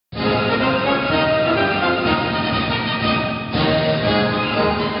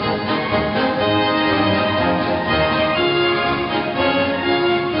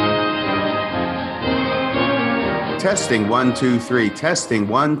Testing 1, 2, 3. Testing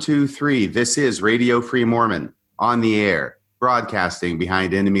 1, 2, 3. This is Radio Free Mormon on the air, broadcasting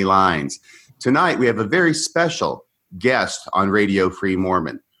behind enemy lines. Tonight we have a very special guest on Radio Free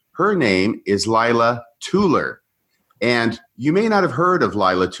Mormon. Her name is Lila Tueller. And you may not have heard of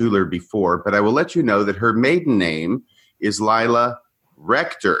Lila Tueller before, but I will let you know that her maiden name is Lila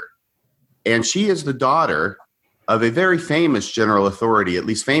Rector. And she is the daughter of a very famous general authority, at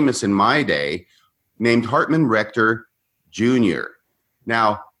least famous in my day, named Hartman Rector Jr.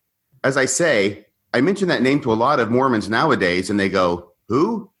 Now, as I say, I mention that name to a lot of Mormons nowadays, and they go,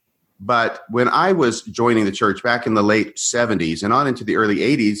 who? But when I was joining the church back in the late 70s and on into the early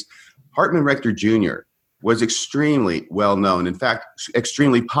 80s, Hartman Rector Jr. was extremely well known, in fact,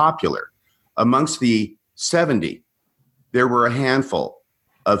 extremely popular. Amongst the 70, there were a handful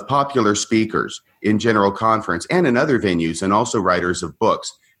of popular speakers in General Conference and in other venues, and also writers of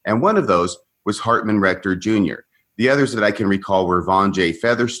books. And one of those was Hartman Rector Jr. The others that I can recall were Vaughn J.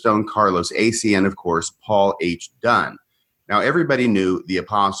 Featherstone, Carlos Acey, and of course, Paul H. Dunn. Now, everybody knew the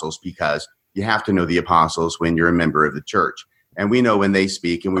apostles because you have to know the apostles when you're a member of the church. And we know when they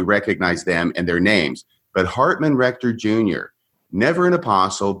speak and we recognize them and their names. But Hartman Rector Jr., never an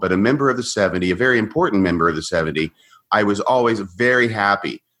apostle, but a member of the 70, a very important member of the 70, I was always very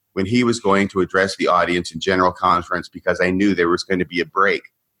happy when he was going to address the audience in General Conference because I knew there was going to be a break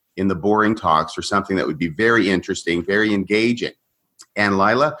in the boring talks for something that would be very interesting, very engaging. And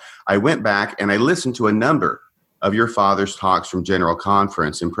Lila, I went back and I listened to a number of your father's talks from General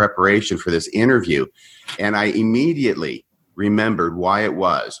Conference in preparation for this interview. And I immediately remembered why it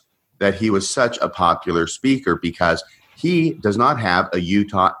was that he was such a popular speaker, because he does not have a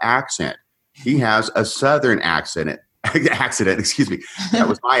Utah accent. He has a Southern accent. Excuse me. That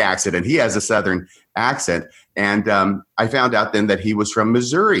was my accident. He has a Southern accent. And I found out then that he was from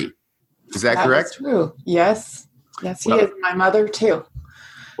Missouri. Is that correct? That's true. Yes. Yes, he is. My mother, too.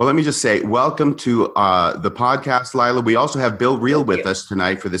 Well, let me just say, welcome to the podcast, Lila. We also have Bill Reel with us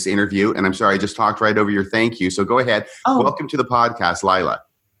tonight for this interview. And I'm sorry, I just talked right over your thank you. So go ahead. Oh. Welcome to the podcast, Lila.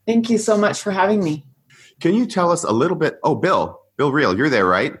 Thank you so much for having me. Can you tell us a little bit? Oh, Bill Reel, you're there,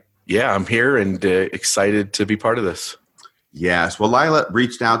 right? Yeah, I'm here and excited to be part of this. Yes. Well, Lila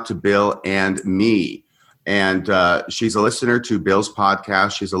reached out to Bill and me, and she's a listener to Bill's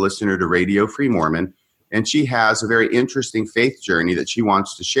podcast. She's a listener to Radio Free Mormon, and she has a very interesting faith journey that she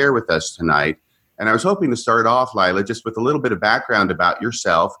wants to share with us tonight. And I was hoping to start off, Lila, just with a little bit of background about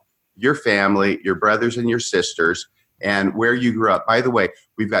yourself, your family, your brothers and your sisters, and where you grew up. By the way,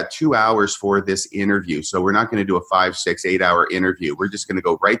 we've got 2 hours for this interview, so we're not going to do a 5, 6, 8 hour interview. We're just going to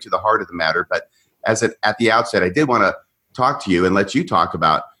go right to the heart of the matter. But at the outset, I did want to talk to you and let you talk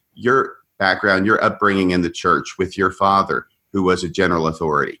about your background, your upbringing in the church with your father, who was a general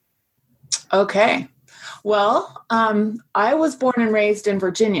authority. Okay. Well, I was born and raised in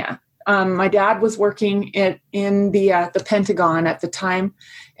Virginia. My dad was working in the Pentagon at the time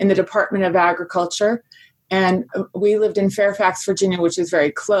in the Department of Agriculture. And we lived in Fairfax, Virginia, which is very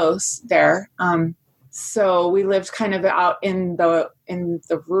close there. So we lived kind of out in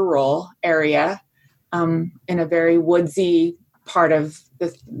the rural area, in a very woodsy part of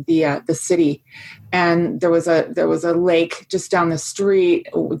the city. And there was a lake just down the street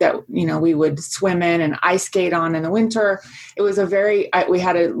that we would swim in and ice skate on in the winter. It was we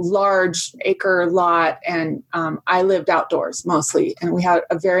had a large acre lot, and I lived outdoors mostly. And we had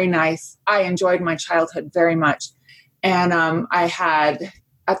I enjoyed my childhood very much. And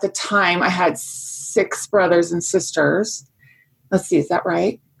at the time I had 6 brothers and sisters. Let's see, is that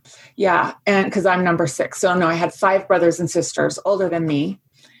right? Yeah, and because I'm number 6. So no, I had 5 brothers and sisters older than me.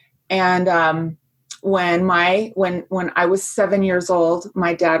 And when I was 7 years old,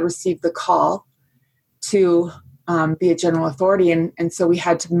 my dad received the call to be a general authority. And so we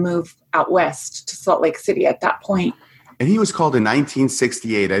had to move out west to Salt Lake City at that point. And he was called in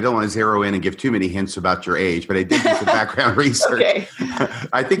 1968. I don't want to zero in and give too many hints about your age, but I did do some background research. Okay.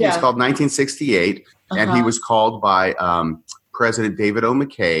 I think he was called 1968, and he was called by President David O.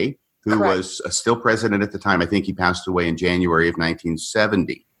 McKay, who Correct. Was still president at the time. I think he passed away in January of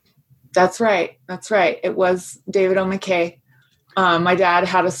 1970. That's right. It was David O. McKay. My dad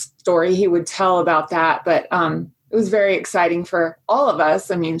had a story he would tell about that, but it was very exciting for all of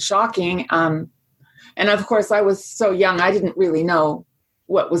us. I mean, shocking. And of course, I was so young, I didn't really know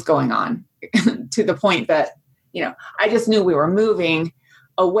what was going on to the point that, I just knew we were moving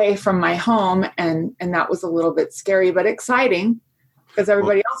away from my home, and that was a little bit scary, but exciting because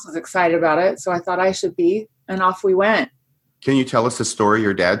everybody else was excited about it. So I thought I should be, and off we went. Can you tell us the story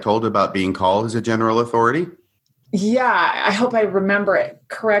your dad told about being called as a general authority? Yeah, I hope I remember it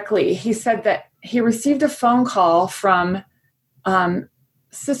correctly. He said that he received a phone call from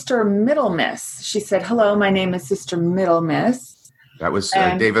Sister Middle Miss. She said, "Hello, my name is Sister Middle Miss." That was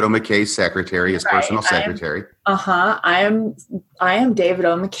David O. McKay's secretary, his personal secretary. I am David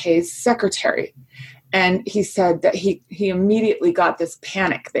O. McKay's secretary. And he said that he immediately got this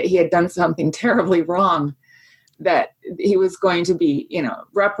panic that he had done something terribly wrong, that he was going to be,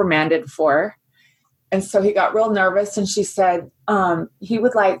 reprimanded for. And so he got real nervous, and she said, he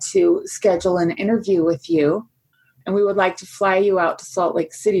would like to schedule an interview with you, and we would like to fly you out to Salt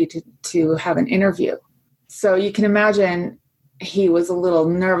Lake City to have an interview. So you can imagine he was a little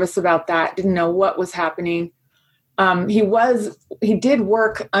nervous about that, didn't know what was happening. He did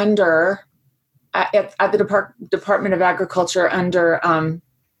work under, at the Department of Agriculture under,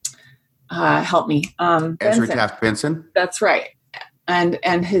 help me. Ezra Taft Benson. That's right.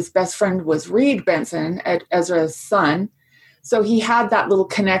 And his best friend was Reed Benson, Ezra's son. So he had that little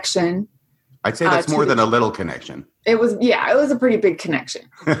connection. I'd say that's more than a little connection. It was a pretty big connection.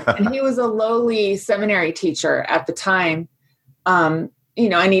 And he was a lowly seminary teacher at the time. And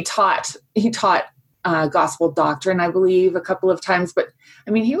he taught gospel doctrine, I believe, a couple of times. But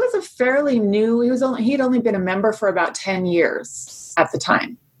I mean, he was a fairly new, he'd only been a member for about 10 years at the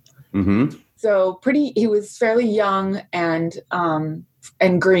time. Mm-hmm. So he was fairly young and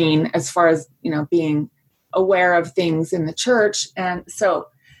green as far as, being aware of things in the church. And so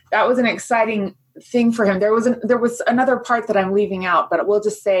that was an exciting thing for him. There was another part that I'm leaving out, but we'll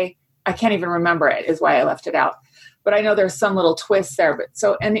just say, I can't even remember it, is why I left it out. But I know there's some little twist there.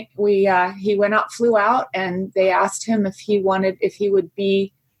 He went out, flew out, and they asked him if he would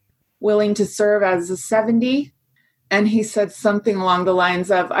be willing to serve as a 70. And he said something along the lines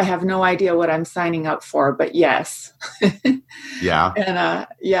of, "I have no idea what I'm signing up for, but yes." Yeah.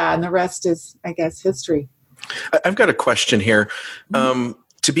 And the rest is, I guess, history. I've got a question here. Mm-hmm.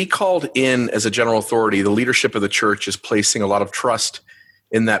 To be called in as a general authority, the leadership of the church is placing a lot of trust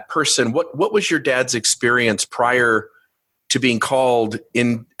in that person. What was your dad's experience prior to being called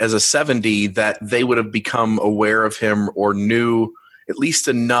in as a 70 that they would have become aware of him or knew at least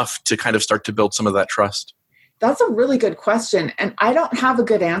enough to kind of start to build some of that trust? That's a really good question. And I don't have a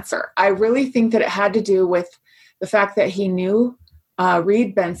good answer. I really think that it had to do with the fact that he knew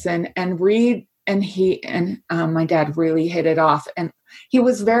Reed Benson, and Reed and he and my dad really hit it off. And he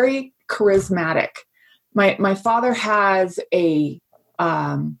was very charismatic. My father has a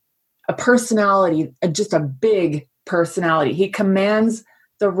personality, just a big personality. He commands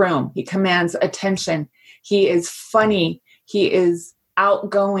the room. He commands attention. He is funny. He is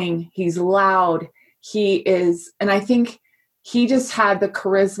outgoing. He's loud. And I think he just had the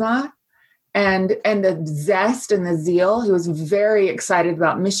charisma and the zest and the zeal. He was very excited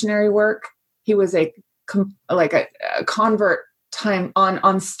about missionary work. He was a convert time on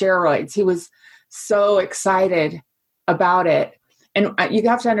steroids. He was so excited about it. And you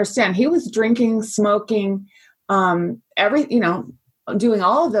have to understand, he was drinking, smoking, doing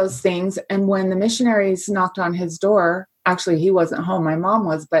all of those things. And when the missionaries knocked on his door, actually, he wasn't home. My mom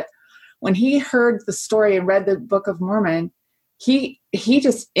was, but when he heard the story and read the Book of Mormon, he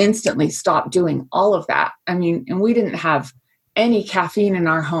just instantly stopped doing all of that. I mean, and we didn't have any caffeine in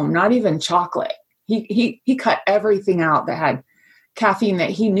our home, not even chocolate. He cut everything out that had caffeine that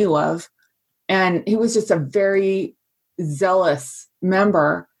he knew of. And he was just a very zealous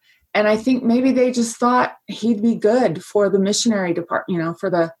member. And I think maybe they just thought he'd be good for the missionary department,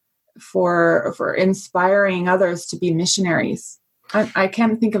 for inspiring others to be missionaries. I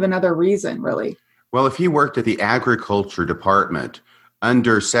can't think of another reason, really. Well, if he worked at the Agriculture Department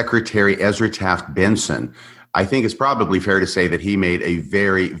under Secretary Ezra Taft Benson, I think it's probably fair to say that he made a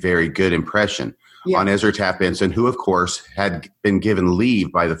very, very good impression on Ezra Taft Benson, who, of course, had been given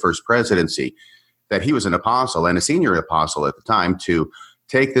leave by the first presidency, that he was an apostle and a senior apostle at the time to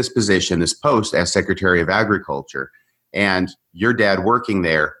take this position, this post as Secretary of Agriculture. And your dad working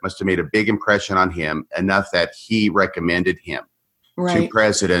there must have made a big impression on him, enough that he recommended him to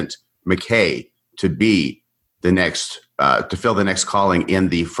President McKay to be the next, to fill the next calling in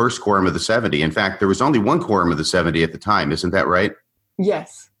the first quorum of the 70. In fact, there was only one quorum of the 70 at the time. Isn't that right?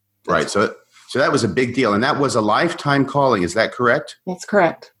 Yes. Right. So that was a big deal. And that was a lifetime calling. Is that correct? That's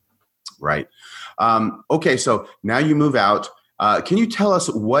correct. Right. Okay. So now you move out. Can you tell us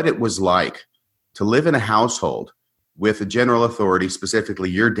what it was like to live in a household with a general authority,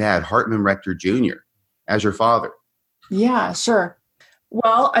 specifically your dad, Hartman Rector Jr., as your father? Yeah, sure.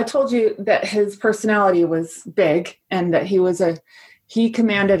 Well, I told you that his personality was big and that he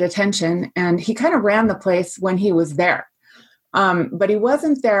commanded attention, and he kind of ran the place when he was there. But he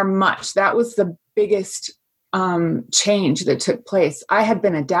wasn't there much. That was the biggest change that took place. I had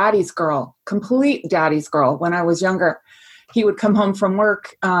been a daddy's girl, complete daddy's girl when I was younger. He would come home from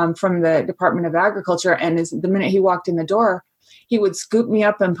work from the Department of Agriculture, and the minute he walked in the door, he would scoop me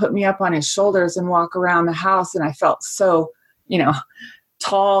up and put me up on his shoulders and walk around the house. And I felt so,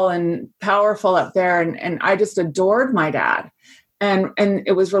 tall and powerful up there. And I just adored my dad. And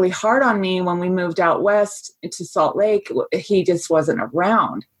it was really hard on me when we moved out west to Salt Lake. He just wasn't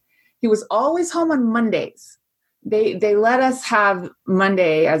around. He was always home on Mondays. They let us have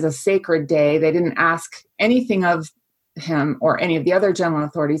Monday as a sacred day. They didn't ask anything of him or any of the other general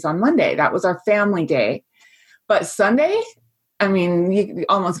authorities on Monday. That was our family day. But Sunday, you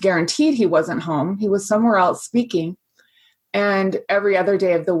almost guaranteed he wasn't home. He was somewhere else speaking. And every other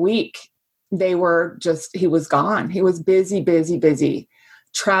day of the week, he was gone. He was busy,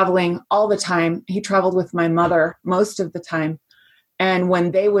 traveling all the time. He traveled with my mother most of the time. And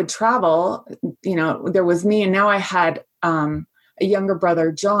when they would travel, there was me, and now I had a younger brother,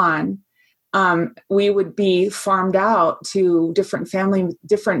 John. We would be farmed out to different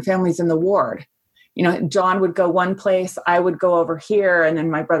families in the ward. John would go one place, I would go over here, and then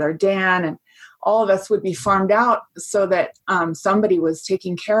my brother Dan, and all of us would be farmed out so that somebody was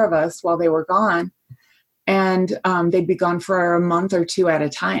taking care of us while they were gone. And they'd be gone for a month or two at a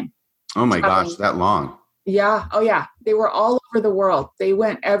time. Oh my gosh, that long. Yeah. Oh yeah. They were all over the world. They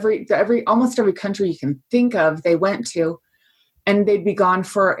went almost every country you can think of, they went to, and they'd be gone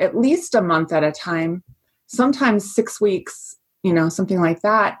for at least a month at a time, sometimes 6 weeks, something like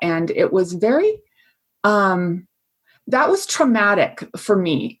that. And it was very, that was traumatic for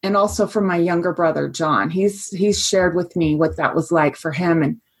me, and also for my younger brother, John. He's shared with me what that was like for him.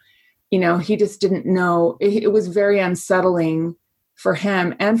 And, he just didn't know. It was very unsettling for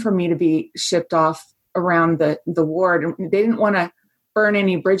him and for me to be shipped off around the ward. And they didn't want to burn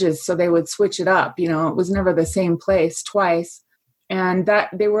any bridges, so they would switch it up. It was never the same place twice. And that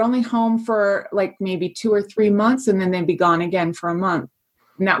they were only home for like maybe 2 or 3 months, and then they'd be gone again for a month.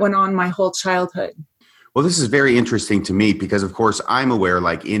 And that went on my whole childhood. Well, this is very interesting to me because, of course, I'm aware,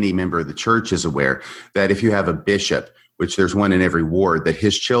 like any member of the church is aware, that if you have a bishop, which there's one in every ward,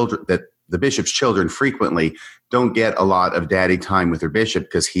 that the bishop's children frequently don't get a lot of daddy time with their bishop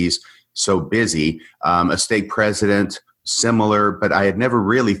because he's so busy. A stake president, similar, but I had never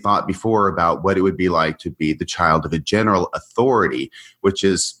really thought before about what it would be like to be the child of a general authority, which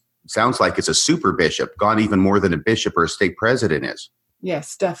sounds like it's a super bishop, gone even more than a bishop or a stake president is.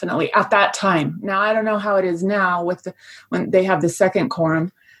 Yes, definitely. At that time. Now, I don't know how it is now when they have the second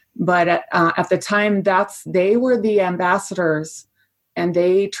quorum, but at the time, they were the ambassadors, and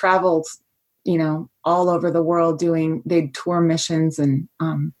they traveled, all over the world they'd tour missions and,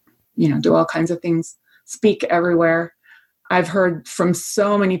 do all kinds of things, speak everywhere. I've heard from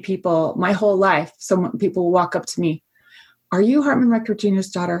so many people my whole life. So people will walk up to me, "Are you Hartman Rector Jr.'s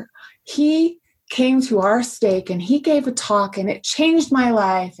daughter? He came to our stake and he gave a talk and it changed my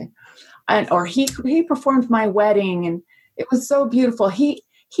life, or he performed my wedding and it was so beautiful. He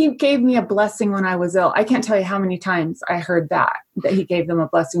gave me a blessing when I was ill." I can't tell you how many times I heard that he gave them a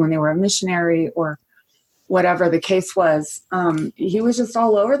blessing when they were a missionary or whatever the case was. He was just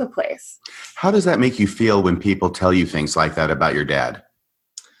all over the place. How does that make you feel when people tell you things like that about your dad?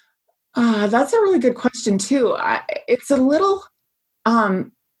 That's a really good question too. It's a little,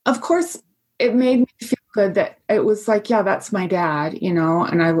 of course, it made me feel good that it was like, yeah, that's my dad, and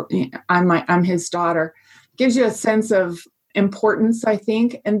I'm his daughter. Gives you a sense of importance, I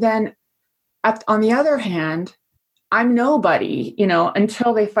think. And then on the other hand, I'm nobody,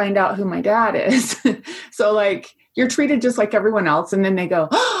 until they find out who my dad is. So like, you're treated just like everyone else. And then they go,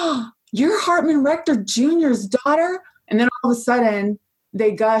 "Oh, you're Hartman Rector Jr.'s daughter." And then all of a sudden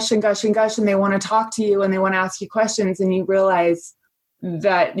they gush and gush and gush, and they want to talk to you and they want to ask you questions. And you realize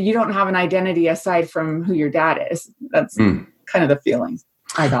that you don't have an identity aside from who your dad is. That's kind of the feeling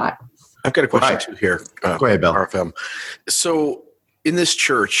I got. I've got a question too here. Go ahead, Bill. RFM. So in this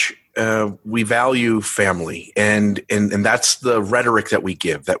church, we value family, and that's the rhetoric that we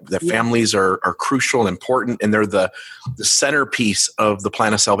give, that families are crucial and important, and they're the centerpiece of the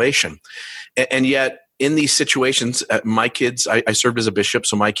plan of salvation. And yet in these situations, my kids, I served as a bishop,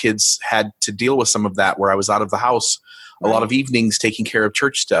 so my kids had to deal with some of that where I was out of the house a lot of evenings taking care of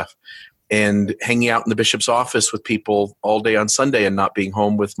church stuff and hanging out in the bishop's office with people all day on Sunday and not being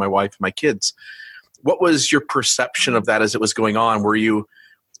home with my wife and my kids. What was your perception of that as it was going on? Were you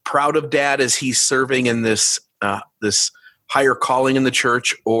proud of Dad as he's serving in this higher calling in the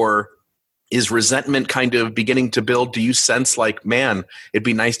church, or is resentment kind of beginning to build? Do you sense like, man, it'd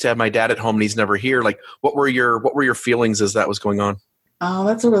be nice to have my dad at home and he's never here? Like, what were your feelings as that was going on? Oh,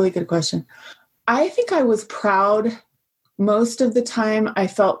 that's a really good question. I think I was proud. Most of the time I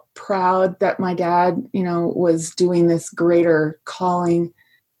felt proud that my dad, was doing this greater calling.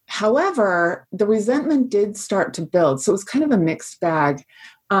 However, the resentment did start to build. So it was kind of a mixed bag.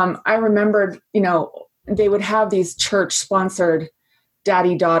 I remembered, they would have these church-sponsored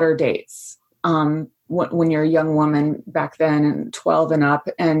daddy-daughter dates when you're a young woman back then and 12 and up.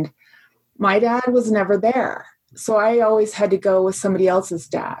 And my dad was never there. So I always had to go with somebody else's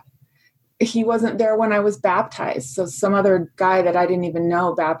dad. He wasn't there when I was baptized. So some other guy that I didn't even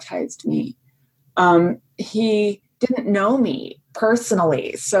know baptized me. He didn't know me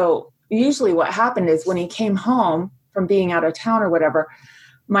personally. So usually what happened is when he came home from being out of town or whatever,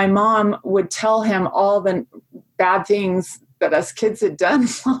 my mom would tell him all the bad things that us kids had done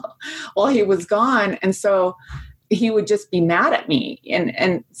while he was gone. And so he would just be mad at me.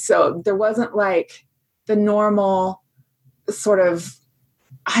 And so there wasn't like the normal sort of,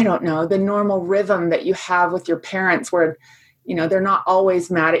 I don't know, the normal rhythm that you have with your parents where, they're not always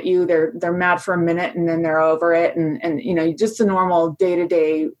mad at you. They're mad for a minute and then they're over it. And just a normal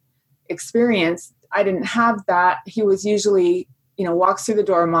day-to-day experience. I didn't have that. He was usually, walks through the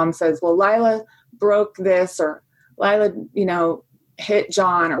door. Mom says, well, Lila broke this, or Lila, hit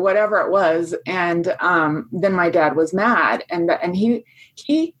John, or whatever it was. And then my dad was mad. And he,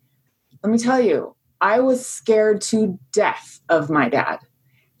 let me tell you, I was scared to death of my dad.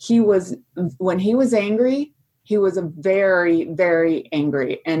 When he was angry, he was very, very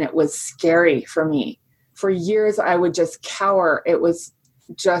angry, and it was scary for me. For years, I would just cower. It was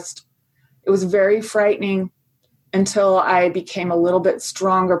very frightening until I became a little bit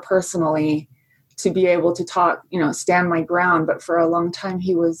stronger personally to be able to talk, stand my ground. But for a long time,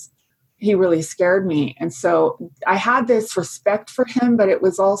 he really scared me. And so I had this respect for him, but it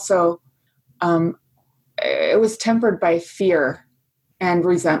was also, it was tempered by fear and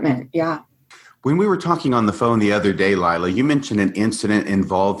resentment. Yeah. When we were talking on the phone the other day, Lila, you mentioned an incident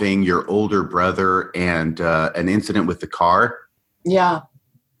involving your older brother and an incident with the car. Yeah.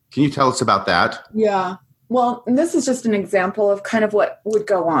 Can you tell us about that? Yeah. Well, this is just an example of kind of what would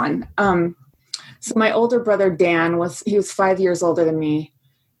go on. So my older brother, Dan, he was 5 years older than me.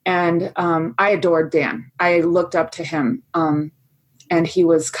 And I adored Dan. I looked up to him. And he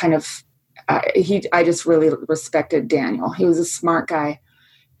was kind of, I just really respected Daniel. He was a smart guy.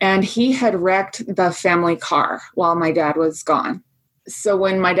 And he had wrecked the family car while my dad was gone. So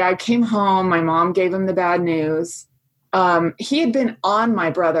when my dad came home, my mom gave him the bad news. He had been on my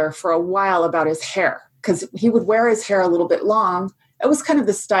brother for a while about his hair, because he would wear his hair a little bit long. It was kind of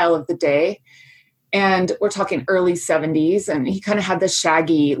the style of the day. And we're talking early 70s. And he kind of had the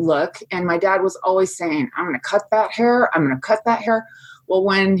shaggy look. And my dad was always saying, I'm going to cut that hair. I'm going to cut that hair. Well,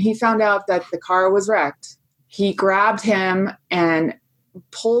 when he found out that the car was wrecked, he grabbed him and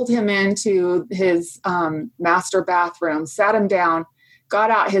pulled him into his master bathroom, sat him down,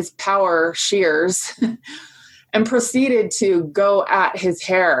 got out his power shears, and proceeded to go at his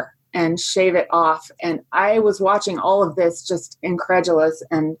hair and shave it off. And I was watching all of this just incredulous.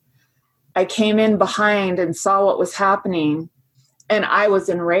 And I came in behind and saw what was happening. And I was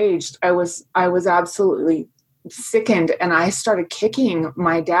enraged. I was absolutely sickened. And I started kicking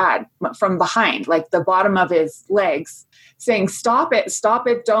my dad from behind, like the bottom of his legs, saying, stop it.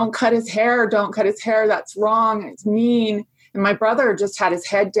 Don't cut his hair. That's wrong. It's mean. And my brother just had his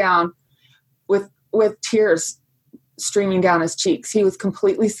head down with tears streaming down his cheeks. He was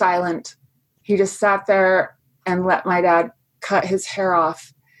completely silent. He just sat there and let my dad cut his hair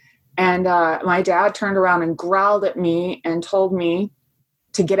off. And my dad turned around and growled at me and told me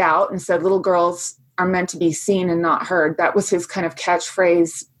to get out and said, little girls are meant to be seen and not heard. That was his kind of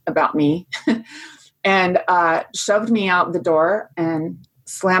catchphrase about me. And shoved me out the door and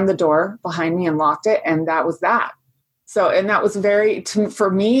slammed the door behind me and locked it. And that was that. So, and that was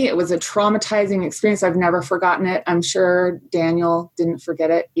for me, it was a traumatizing experience. I've never forgotten it. I'm sure Daniel didn't forget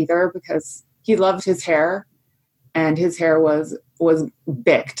it either, because he loved his hair, and his hair was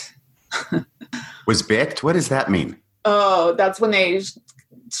bicked. Was bicked? What does that mean? Oh, that's when they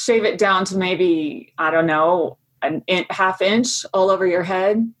shave it down to maybe, I don't know, half inch all over your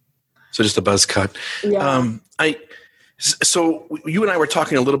head. So just a buzz cut. Yeah. So you and I were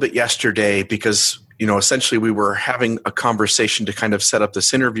talking a little bit yesterday because, essentially we were having a conversation to kind of set up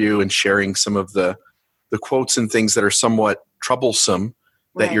this interview and sharing some of the quotes and things that are somewhat troublesome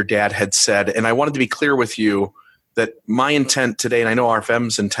that your dad had said. And I wanted to be clear with you that my intent today, and I know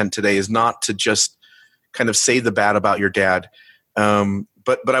RFM's intent today, is not to just kind of say the bad about your dad.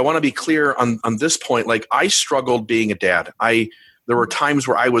 But I want to be clear on this point. Like, I struggled being a dad. There were times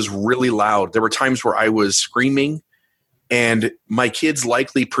where I was really loud. There were times where I was screaming And my kids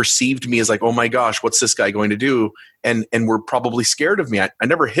likely perceived me as like, oh my gosh, what's this guy going to do? And were probably scared of me. I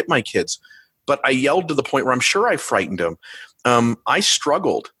never hit my kids, but I yelled to the point where I'm sure I frightened them. I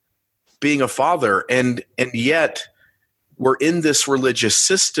struggled being a father, and yet we're in this religious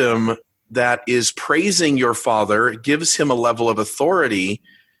system that is praising your father, gives him a level of authority,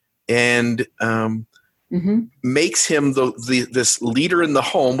 and makes him this leader in the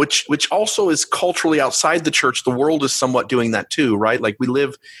home, which also is culturally outside the church. The world is somewhat doing that too, right? Like we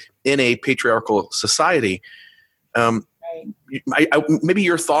live in a patriarchal society. Maybe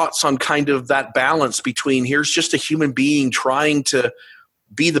your thoughts on kind of that balance between here's just a human being trying to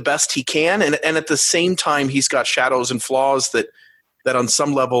be the best he can, and at the same time he's got shadows and flaws that on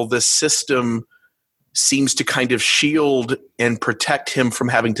some level this system seems to kind of shield and protect him from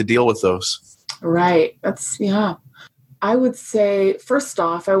having to deal with those. Right. I would say, first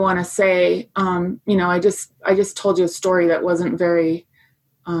off, I want to say, I just told you a story that wasn't very,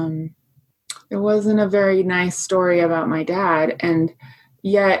 it wasn't a very nice story about my dad. And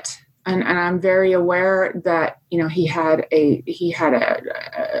yet, and I'm very aware that, he had a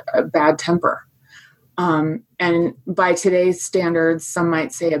bad temper. And by today's standards, some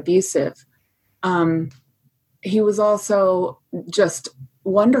might say abusive. He was also just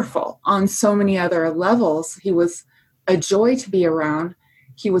wonderful on so many other levels. He was a joy to be around.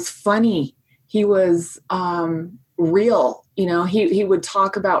 He was funny. He was real. He would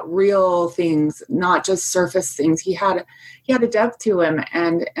talk about real things, not just surface things. He had a depth to him,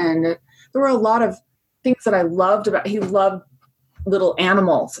 and there were a lot of things that I loved about. He loved little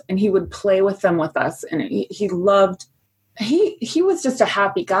animals, and he would play with them with us. And he was just a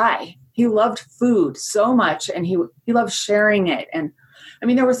happy guy. He loved food so much, and he loved sharing it. And I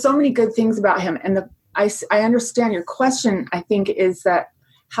mean, there were so many good things about him. And I understand your question, I think, is that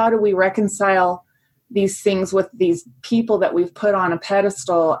how do we reconcile these things with these people that we've put on a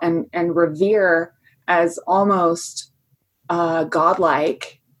pedestal and revere as almost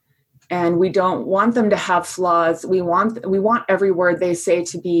godlike, and we don't want them to have flaws. We want every word they say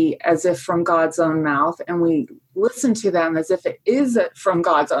to be as if from God's own mouth, and we listen to them as if it is from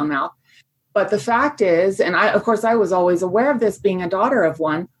God's own mouth. But the fact is, and I was always aware of this being a daughter of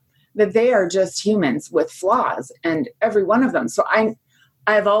one, that they are just humans with flaws, and every one of them. So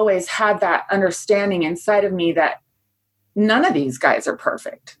I've always had that understanding inside of me that none of these guys are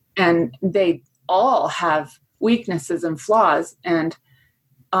perfect, and they all have weaknesses and flaws. And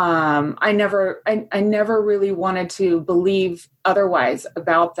I never really wanted to believe otherwise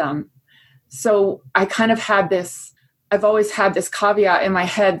about them. So I kind of had this. I've always had this caveat in my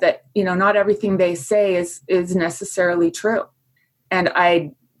head that, not everything they say is necessarily true. And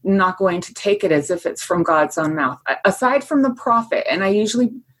I'm not going to take it as if it's from God's own mouth. Aside from the prophet, and I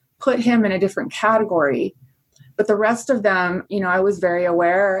usually put him in a different category, but the rest of them, I was very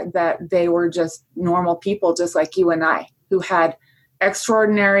aware that they were just normal people, just like you and I, who had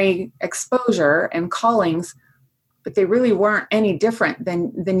extraordinary exposure and callings, but they really weren't any different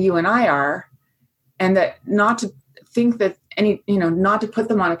than you and I are. And that not to think that not to put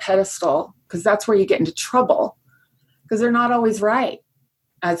them on a pedestal, because that's where you get into trouble, because they're not always right.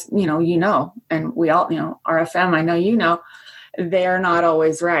 As and we all, RFM, I know, they are not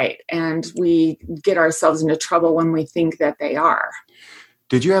always right. And we get ourselves into trouble when we think that they are.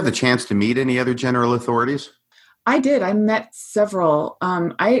 Did you have the chance to meet any other general authorities? I did. I met several.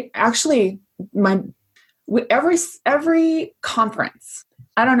 Every conference,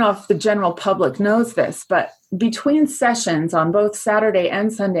 I don't know if the general public knows this, but between sessions on both Saturday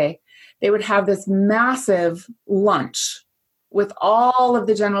and Sunday, they would have this massive lunch with all of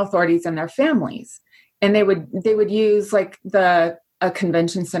the general authorities and their families. And they would use like a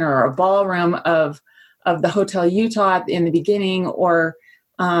convention center or a ballroom of the Hotel Utah in the beginning, or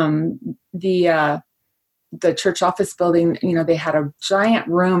the church office building. They had a giant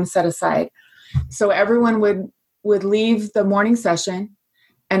room set aside. So everyone would leave the morning session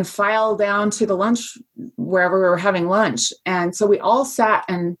and file down to the lunch, wherever we were having lunch. And so we all sat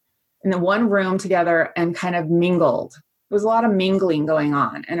in the one room together and kind of mingled. There was a lot of mingling going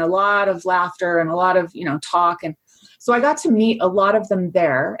on, and a lot of laughter, and a lot of, talk. And so I got to meet a lot of them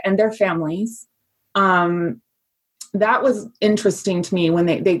there and their families. That was interesting to me when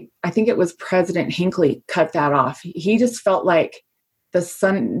I think it was President Hinckley cut that off. He just felt like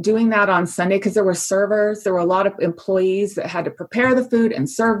doing that on Sunday, because there were servers, there were a lot of employees that had to prepare the food and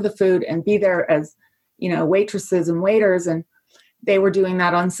serve the food and be there as, waitresses and waiters, and they were doing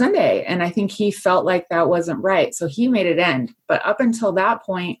that on Sunday. And I think he felt like that wasn't right. So he made it end. But up until that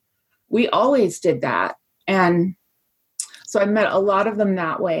point, we always did that. And so I met a lot of them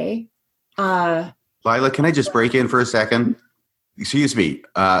that way. Lila, can I just break in for a second? Excuse me.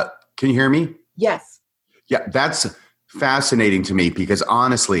 Can you hear me? Yes. Yeah, that's fascinating to me because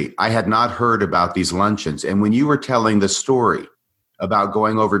honestly, I had not heard about these luncheons. And when you were telling the story about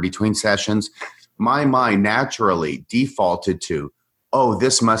going over between sessions, my mind naturally defaulted to, oh,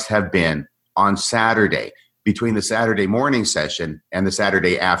 this must have been on Saturday, between the Saturday morning session and the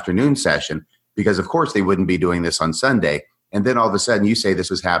Saturday afternoon session, because of course they wouldn't be doing this on Sunday. And then all of a sudden you say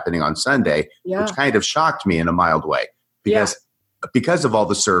this was happening on Sunday, which kind of shocked me in a mild way because of all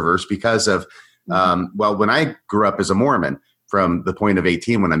the servers, because of, when I grew up as a Mormon from the point of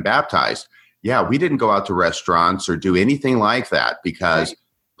 18 when I'm baptized, we didn't go out to restaurants or do anything like that because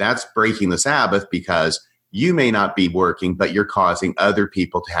that's breaking the Sabbath, because you may not be working, but you're causing other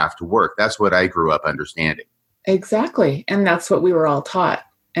people to have to work. That's what I grew up understanding. Exactly. And that's what we were all taught.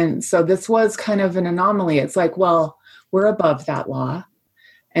 And so this was kind of an anomaly. It's like, well, we're above that law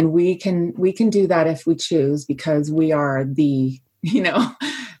and we can do that if we choose because we are the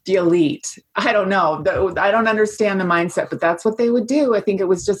elite. I don't know. I don't understand the mindset, but that's what they would do. I think it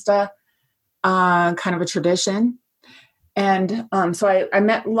was just a kind of a tradition. And so I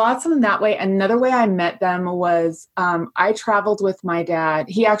met lots of them that way. Another way I met them was I traveled with my dad.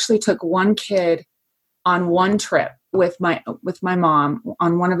 He actually took one kid on one trip with my mom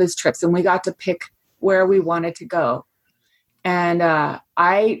on one of his trips, and we got to pick where we wanted to go. And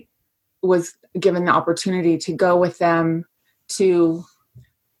I was given the opportunity to go with them to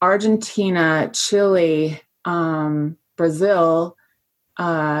Argentina, Chile, Brazil,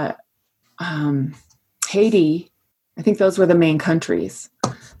 Haiti. I think those were the main countries.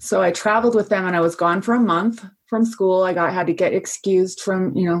 So I traveled with them and I was gone for a month from school. I had to get excused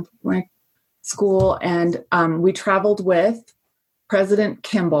from, my school. And we traveled with President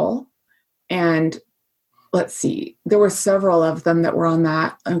Kimball. And let's see, there were several of them that were on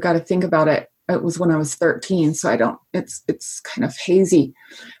that. I've got to think about it. It was when I was 13. So it's kind of hazy.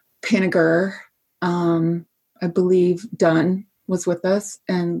 Pinniger, I believe Dunn was with us.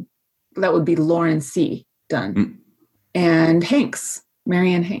 And that would be Lauren C. Dunn. And Hanks,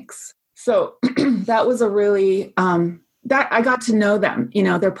 Marianne Hanks. So that was a really, that I got to know them,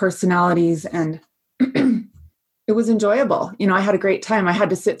 their personalities, and it was enjoyable. I had a great time. I had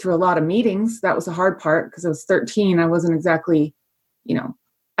to sit through a lot of meetings. That was the hard part because I was 13. I wasn't exactly,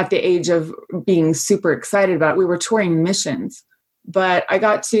 at the age of being super excited about it. We were touring missions, but I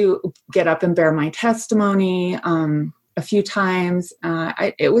got to get up and bear my testimony a few times.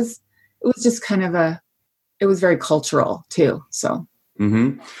 It was just kind of it was very cultural too. So,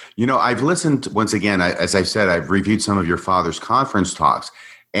 I've listened once again, as I said, I've reviewed some of your father's conference talks,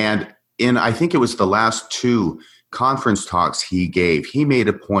 and I think it was the last two conference talks he gave, he made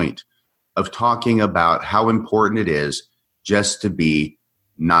a point of talking about how important it is just to be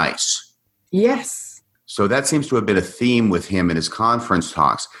nice. Yes. So that seems to have been a theme with him in his conference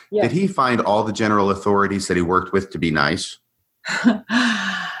talks. Yes. Did he find all the general authorities that he worked with to be nice?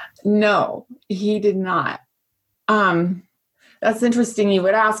 No, he did not. That's interesting. You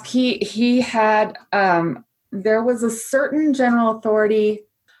would ask. He had, there was a certain general authority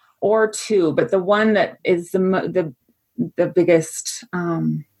or two, but the one that is the biggest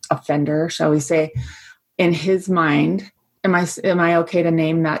offender, shall we say, in his mind. Am I okay to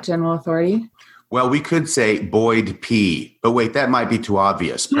name that general authority? Well, we could say Boyd P. But wait, that might be too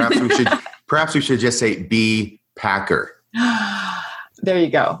obvious. Perhaps we should just say B. Packer. There you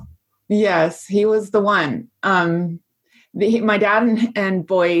go. Yes, he was the one. My dad and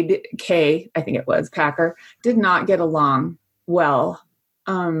Boyd K., I think it was Packer, did not get along well.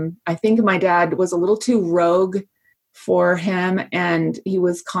 I think my dad was a little too rogue for him, and he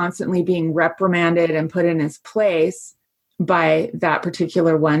was constantly being reprimanded and put in his place by that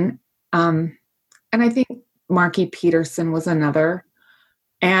particular one. And I think Marky Peterson was another.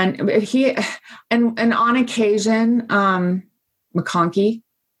 And and on occasion, McConkie.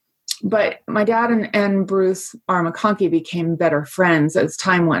 But my dad and Bruce R. McConkie became better friends as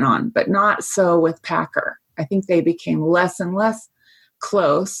time went on, but not so with Packer. I think they became less and less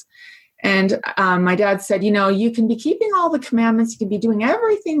close. And my dad said, you can be keeping all the commandments. You can be doing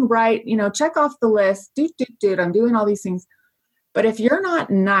everything right. Check off the list. I'm doing all these things. But if you're not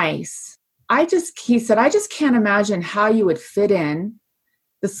nice, he said, I just can't imagine how you would fit in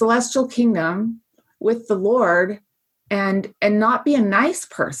the celestial kingdom with the Lord and not be a nice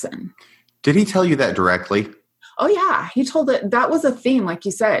person. Did he tell you that directly? Oh yeah. He told it. That was a theme. Like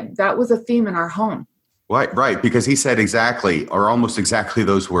you said, that was a theme in our home. Right. Because he said exactly, or almost exactly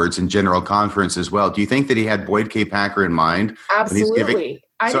those words in general conference as well. Do you think that he had Boyd K. Packer in mind? Absolutely.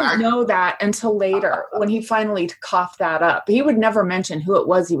 I didn't know that until later when he finally coughed that up. He would never mention who it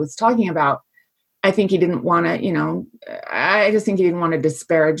was he was talking about. I think he didn't want to, I just think he didn't want to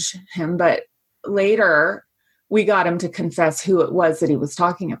disparage him. But later we got him to confess who it was that he was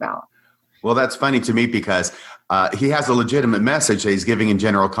talking about. Well, that's funny to me because he has a legitimate message that he's giving in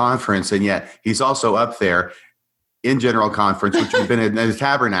General Conference, and yet he's also up there in General Conference, which has been in the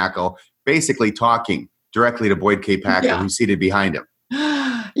tabernacle, basically talking directly to Boyd K. Packer, who's seated behind him.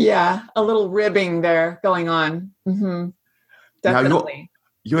 Yeah, a little ribbing there going on. Mm-hmm. Definitely. Now,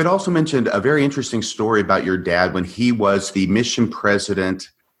 you had also mentioned a very interesting story about your dad when he was the mission president.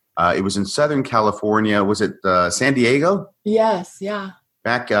 It was in Southern California. Was it San Diego? Yes, yeah.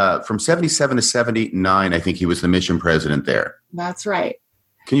 Back from 77 to 79, I think he was the mission president there. That's right.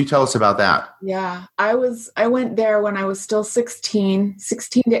 Can you tell us about that? Yeah, I went there when I was still 16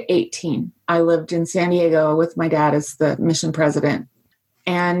 to 18. I lived in San Diego with my dad as the mission president.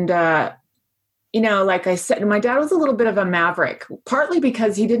 And, like I said, my dad was a little bit of a maverick, partly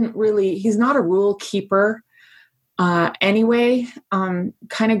because he's not a rule keeper anyway.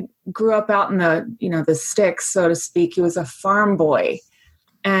 Kind of grew up out in the sticks, so to speak. He was a farm boy.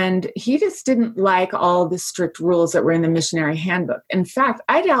 And he just didn't like all the strict rules that were in the missionary handbook. In fact,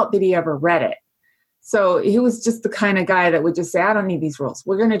 I doubt that he ever read it. So he was just the kind of guy that would just say, I don't need these rules.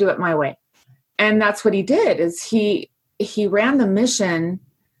 We're going to do it my way. And that's what he did, is he ran the mission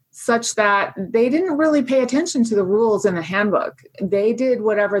such that they didn't really pay attention to the rules in the handbook. They did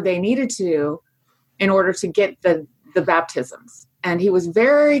whatever they needed to do in order to get the baptisms. And he was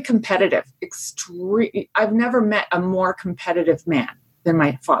very competitive. I've never met a more competitive man than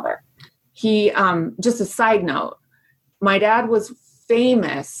my father. He, just a side note, my dad was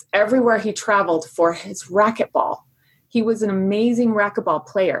famous everywhere he traveled for his racquetball. He was an amazing racquetball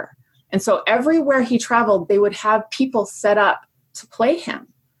player. And so everywhere he traveled, they would have people set up to play him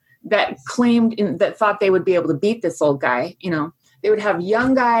that thought they would be able to beat this old guy. They would have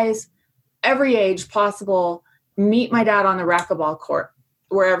young guys, every age possible, meet my dad on the racquetball court,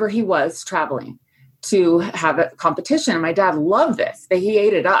 wherever he was traveling, to have a competition. And my dad loved this. He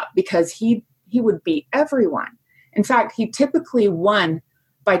ate it up because he would beat everyone. In fact, he typically won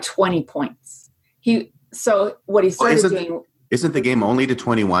by 20 points. So what he started doing... Isn't the game only to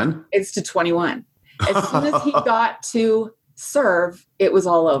 21? It's to 21. As soon as he got to serve, it was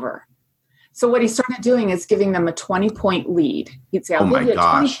all over. So what he started doing is giving them a 20-point lead. He'd say, I'll give you a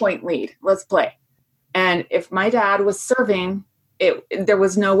 20-point lead. Let's play. And if my dad was serving, there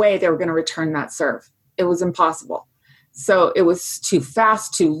was no way they were going to return that serve. It was impossible. So it was too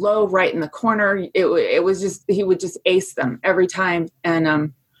fast, too low, right in the corner. It was just, he would just ace them every time. And I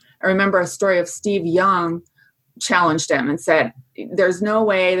remember a story of Steve Young challenged him and said, there's no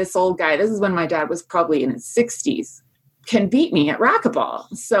way this old guy, this is when my dad was probably in his 60s, can beat me at racquetball.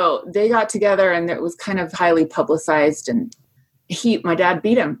 So they got together and it was kind of highly publicized, and my dad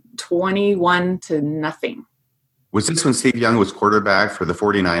beat him 21-0. Was this when Steve Young was quarterback for the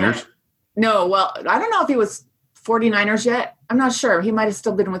 49ers? No, well, I don't know if he was 49ers yet. I'm not sure. He might have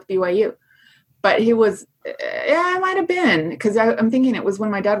still been with BYU. But he was, it might have been, because I'm thinking it was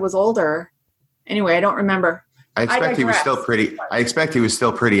when my dad was older. Anyway, I don't remember. I expect he was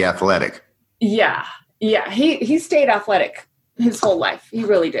still pretty athletic. Yeah. He stayed athletic his whole life. He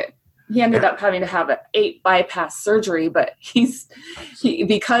really did. He ended up having to have an 8 bypass surgery, but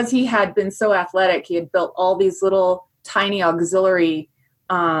because he had been so athletic, he had built all these little tiny auxiliary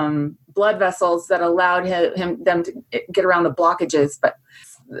blood vessels that allowed them to get around the blockages. But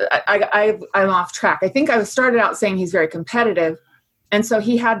I'm off track. I think I started out saying he's very competitive. And so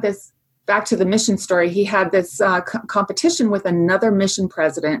he had this, back to the mission story, he had this competition with another mission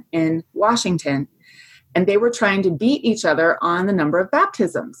president in Washington, and they were trying to beat each other on the number of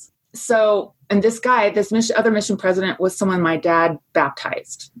baptisms. So, and this guy, other mission president, was someone my dad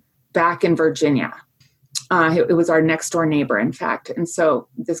baptized back in Virginia. It was our next door neighbor, in fact. And so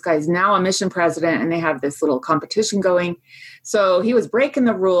this guy's now a mission president, and they have this little competition going. So he was breaking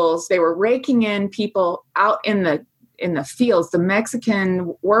the rules. They were raking in people out in the fields, the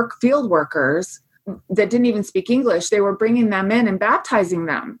Mexican field workers that didn't even speak English. They were bringing them in and baptizing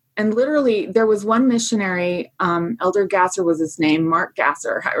them. And literally, there was one missionary, Elder Gasser was his name, Mark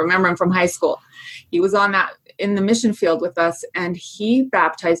Gasser. I remember him from high school. He was in the mission field with us, and he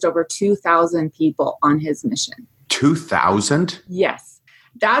baptized over 2,000 people on his mission. 2,000? Yes.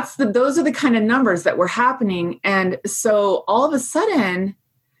 Those are the kind of numbers that were happening. And so all of a sudden,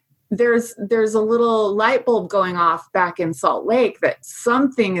 there's a little light bulb going off back in Salt Lake that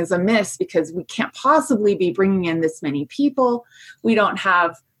something is amiss, because we can't possibly be bringing in this many people. We don't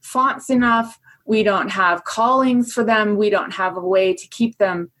have fonts enough. We don't have callings for them. We don't have a way to keep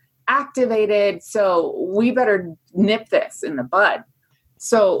them activated. So we better nip this in the bud.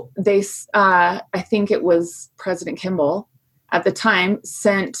 So they, I think it was President Kimball at the time,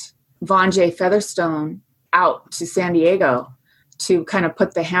 sent Vaughn J. Featherstone out to San Diego to kind of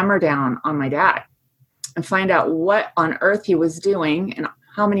put the hammer down on my dad and find out what on earth he was doing and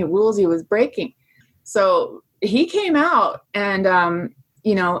how many rules he was breaking. So he came out and,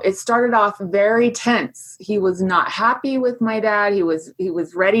 it started off very tense. He was not happy with my dad. He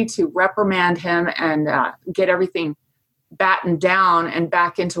was ready to reprimand him and get everything battened down and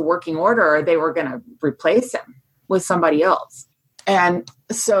back into working order, or they were going to replace him with somebody else. And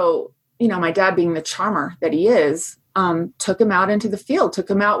so, my dad, being the charmer that he is, took him out into the field, took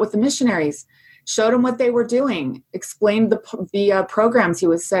him out with the missionaries, showed him what they were doing, explained the programs he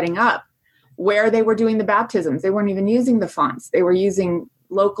was setting up, where they were doing the baptisms. They weren't even using the fonts. They were using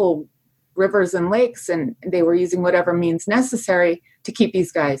local rivers and lakes, and they were using whatever means necessary to keep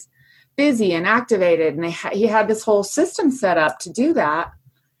these guys busy and activated. And he had this whole system set up to do that.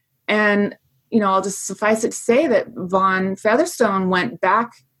 And, I'll just suffice it to say that Vaughn Featherstone went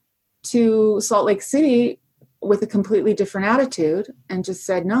back to Salt Lake City with a completely different attitude and just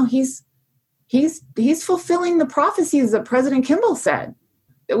said, no, he's fulfilling the prophecies that President Kimball said,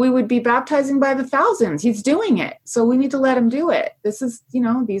 that we would be baptizing by the thousands. He's doing it. So we need to let him do it. This is,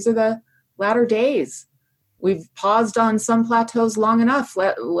 these are the latter days. We've paused on some plateaus long enough.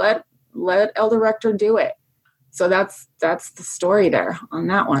 Let Elder Rector do it. So that's the story there on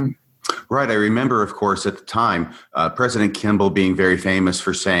that one. Right. I remember, of course, at the time, President Kimball being very famous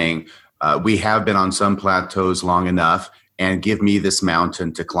for saying, we have been on some plateaus long enough, and give me this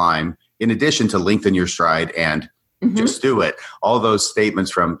mountain to climb, in addition to lengthen your stride and just do it. All those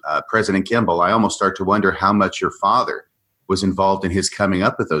statements from President Kimball, I almost start to wonder how much your father was involved in his coming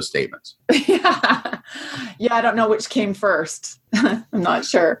up with those statements. Yeah, I don't know which came first. I'm not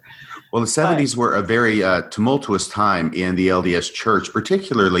sure. Well, the 70s were a very tumultuous time in the LDS Church,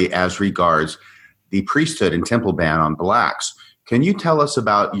 particularly as regards the priesthood and temple ban on blacks. Can you tell us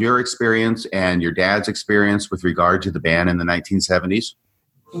about your experience and your dad's experience with regard to the ban in the 1970s?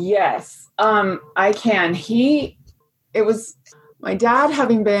 Yes, I can. It was my dad,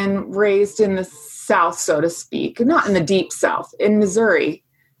 having been raised in the South, so to speak, not in the deep South, in Missouri,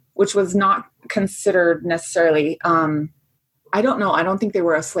 which was not considered necessarily, I don't know. I don't think they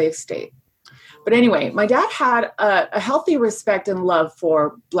were a slave state. But anyway, my dad had a healthy respect and love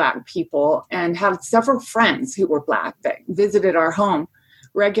for Black people and had several friends who were Black that visited our home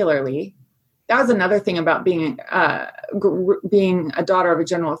regularly. That was another thing about being a daughter of a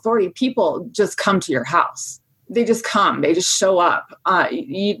general authority. People just come to your house. They just come. They just show up.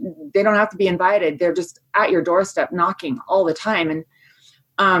 They don't have to be invited. They're just at your doorstep knocking all the time and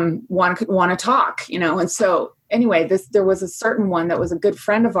want to talk, And so anyway, there was a certain one that was a good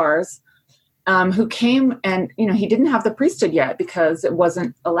friend of ours who came, and, he didn't have the priesthood yet because it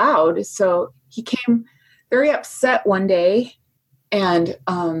wasn't allowed. So he came very upset one day. And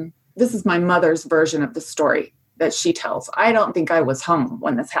this is my mother's version of the story that she tells. I don't think I was home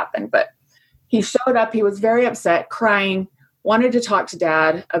when this happened, but he showed up. He was very upset, crying, wanted to talk to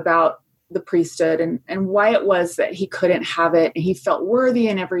Dad about the priesthood and why it was that he couldn't have it. And he felt worthy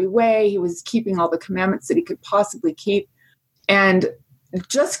in every way. He was keeping all the commandments that he could possibly keep, and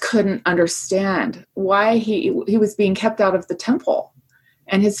just couldn't understand why he was being kept out of the temple,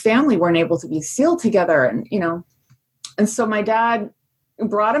 and his family weren't able to be sealed together. And so my dad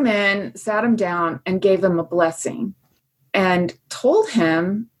brought him in, sat him down, and gave him a blessing, and told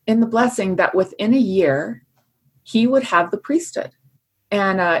him in the blessing that within a year he would have the priesthood.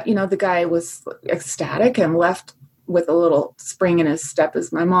 And, the guy was ecstatic and left with a little spring in his step,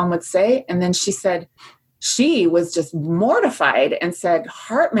 as my mom would say. And then she was just mortified and said,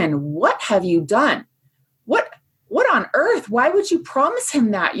 Hartman, what have you done? What on earth? Why would you promise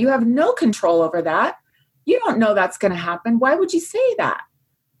him that? You have no control over that. You don't know that's going to happen. Why would you say that?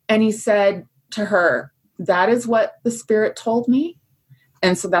 And he said to her, that is what the Spirit told me.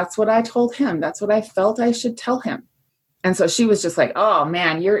 And so that's what I told him. That's what I felt I should tell him. And so she was just like, oh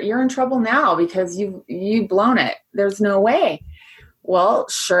man, you're in trouble now because you've blown it. There's no way. Well,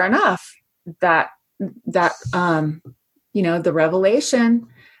 sure enough, that the revelation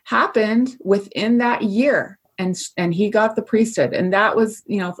happened within that year, and he got the priesthood. And that was,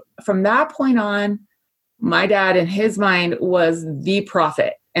 from that point on, my dad in his mind was the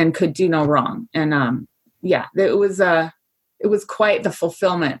prophet and could do no wrong. And it was quite the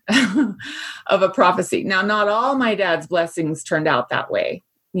fulfillment of a prophecy. Now, not all my dad's blessings turned out that way.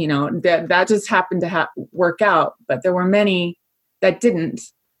 That just happened to work out, but there were many that didn't,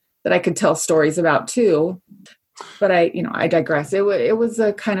 that I could tell stories about too. But I digress. It was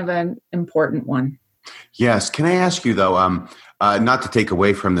a kind of an important one. Yes. Can I ask you though, Not to take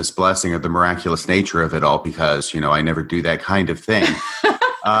away from this blessing or the miraculous nature of it all, because, I never do that kind of thing.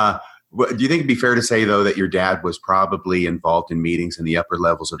 Do you think it'd be fair to say, though, that your dad was probably involved in meetings in the upper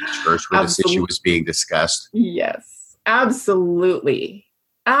levels of the church where this issue was being discussed? Yes, absolutely.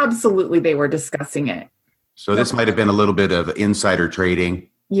 Absolutely, they were discussing it. So this might have been a little bit of insider trading.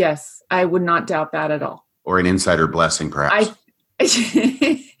 Yes, I would not doubt that at all. Or an insider blessing, perhaps.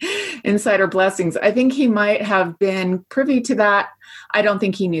 Insider blessings. I think he might have been privy to that. I don't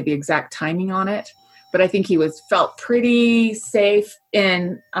think he knew the exact timing on it, but I think he felt pretty safe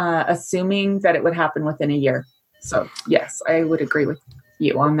in assuming that it would happen within a year. So yes, I would agree with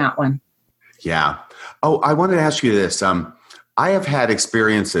you on that one. Yeah. Oh, I wanted to ask you this. I have had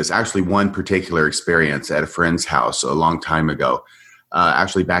experiences, actually one particular experience at a friend's house a long time ago,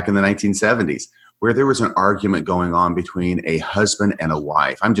 actually back in the 1970s, where there was an argument going on between a husband and a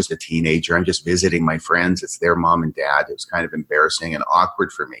wife. I'm just a teenager. I'm just visiting my friends. It's their mom and dad. It was kind of embarrassing and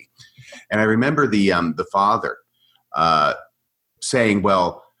awkward for me. And I remember the father saying,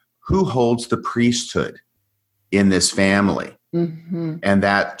 well, who holds the priesthood in this family? Mm-hmm. And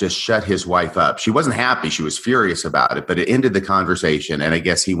that just shut his wife up. She wasn't happy. She was furious about it, but it ended the conversation. And I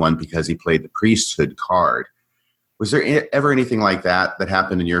guess he won because he played the priesthood card. Was there ever anything like that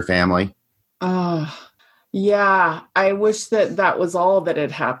happened in your family? Yeah. I wish that was all that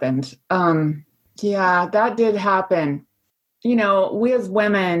had happened. Yeah, that did happen. We as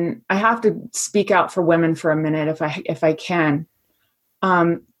women, I have to speak out for women for a minute if I can.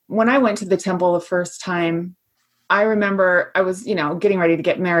 When I went to the temple the first time, I remember I was, getting ready to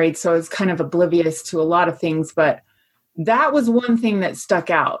get married. So I was kind of oblivious to a lot of things, but that was one thing that stuck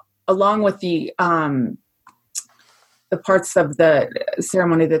out, along with the parts of the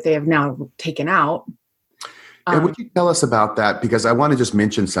ceremony that they have now taken out. And would you tell us about that? Because I want to just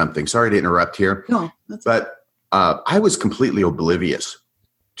mention something. Sorry to interrupt here. No, but I was completely oblivious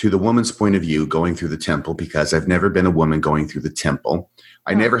to the woman's point of view going through the temple, because I've never been a woman going through the temple.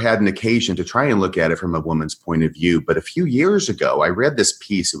 I never had an occasion to try and look at it from a woman's point of view. But a few years ago, I read this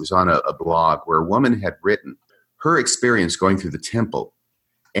piece. It was on a blog where a woman had written her experience going through the temple.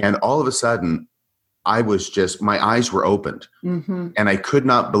 And all of a sudden, my eyes were opened. Mm-hmm. And I could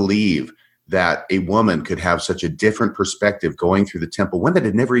not believe that a woman could have such a different perspective going through the temple, one that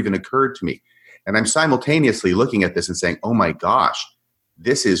had never even occurred to me. And I'm simultaneously looking at this and saying, oh my gosh,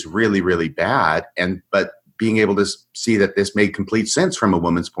 this is really, really bad. But being able to see that this made complete sense from a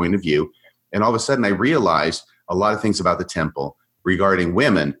woman's point of view. And all of a sudden I realized a lot of things about the temple regarding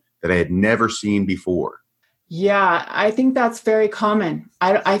women that I had never seen before. Yeah, I think that's very common.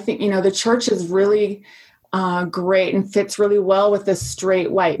 I think, the church is really great and fits really well with the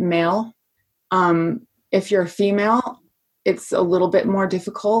straight white male. If you're a female, it's a little bit more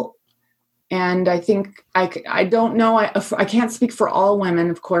difficult. And I think I don't know. I can't speak for all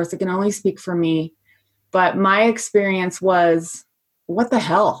women, of course. I can only speak for me. But my experience was, what the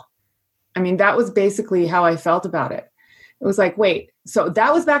hell? I mean, that was basically how I felt about it. It was like, wait, so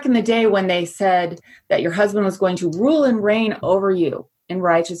that was back in the day when they said that your husband was going to rule and reign over you in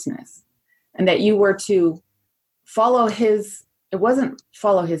righteousness, and that you were to follow it wasn't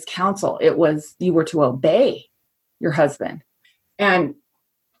follow his counsel. It was, you were to obey your husband. And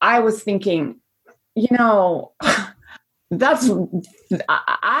I was thinking, I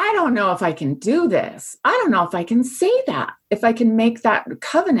don't know if I can do this. I don't know if I can say that, if I can make that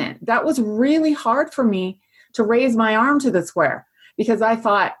covenant. That was really hard for me to raise my arm to the square, because I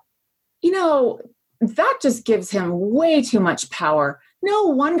thought, that just gives him way too much power. No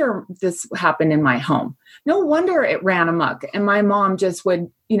wonder this happened in my home. No wonder it ran amok. And my mom just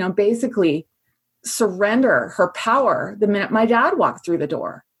would, basically surrender her power the minute my dad walked through the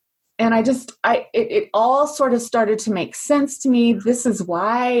door. And it all sort of started to make sense to me. This is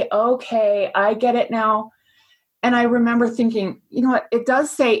why, okay, I get it now. And I remember thinking, you know what, it does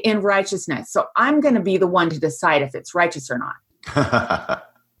say in righteousness. So I'm going to be the one to decide if it's righteous or not.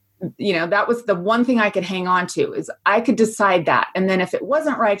 That was the one thing I could hang on to, is I could decide that. And then if it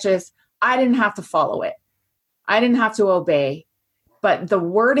wasn't righteous, I didn't have to follow it. I didn't have to obey. But the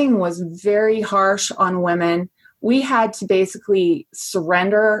wording was very harsh on women. We had to basically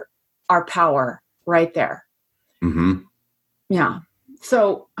surrender our power right there. Mm-hmm. Yeah.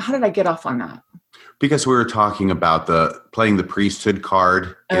 So how did I get off on that? Because we were talking about playing the priesthood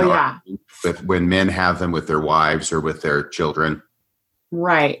card. When men have them with their wives or with their children.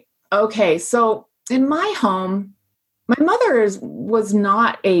 Right. Okay. So in my home, my mother was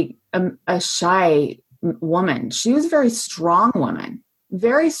not a shy woman. She was a very strong woman,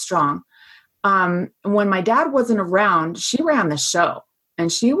 very strong. When my dad wasn't around, she ran the show,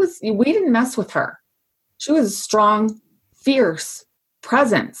 and we didn't mess with her. She was a strong fierce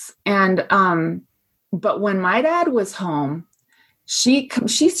presence. And, but when my dad was home, she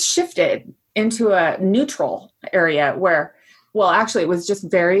shifted into a neutral area where, well, actually it was just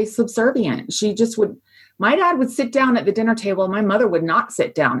very subservient. My dad would sit down at the dinner table. My mother would not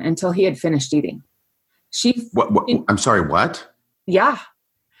sit down until he had finished eating. I'm sorry, what? Yeah.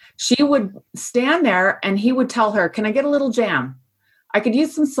 She would stand there and he would tell her, can I get a little jam? I could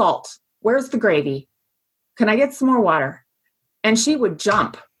use some salt. Where's the gravy? Can I get some more water? And she would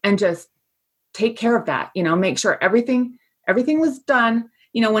jump and just take care of that, make sure everything was done.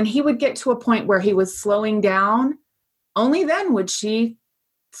 When he would get to a point where he was slowing down, only then would she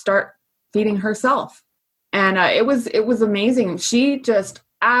start feeding herself. And it was amazing. She just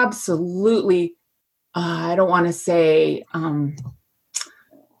absolutely, I don't want to say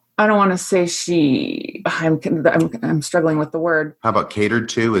she, I'm struggling with the word. How about catered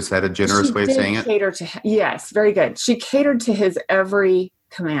to? Is that a generous way of saying it? Cater to, yes, very good. She catered to his every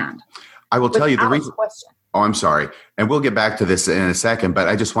command. I will tell you the reason. Question. Oh, I'm sorry. And we'll get back to this in a second, but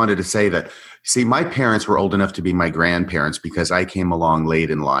I just wanted to say that, my parents were old enough to be my grandparents because I came along late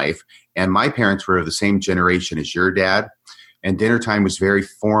in life, and my parents were of the same generation as your dad, and dinner time was very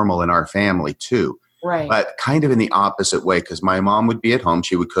formal in our family too. Right. But kind of in the opposite way, because my mom would be at home.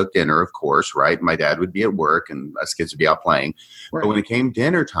 She would cook dinner, of course, right? My dad would be at work and us kids would be out playing. Right. But when it came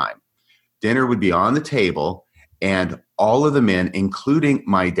dinner time, dinner would be on the table and all of the men, including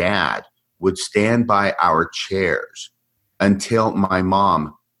my dad, would stand by our chairs until my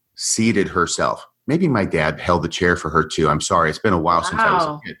mom seated herself. Maybe my dad held the chair for her too. I'm sorry. It's been a while since I was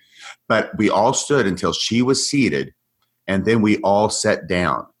a kid. But we all stood until she was seated, and then we all sat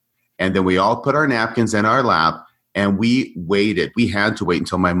down. And then we all put our napkins in our lap, and we waited. We had to wait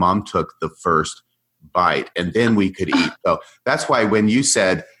until my mom took the first bite, and then we could eat. So that's why when you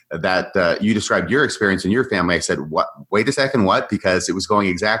said that you described your experience in your family, I said, "What? Wait a second, what?" Because it was going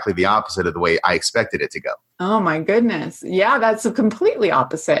exactly the opposite of the way I expected it to go. Oh my goodness. Yeah, that's a completely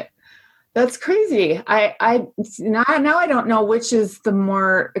opposite. That's crazy. I now I don't know which is the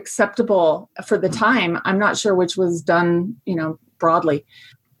more acceptable for the time. I'm not sure which was done, broadly.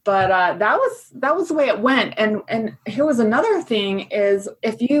 But that was the way it went. And here was another thing is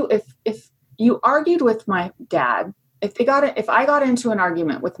if you argued with my dad, if I got into an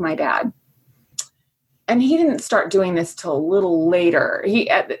argument with my dad, and he didn't start doing this till a little later. He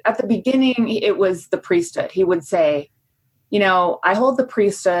at the beginning it was the priesthood. He would say, I hold the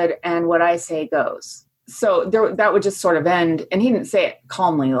priesthood and what I say goes. So that would just sort of end. And he didn't say it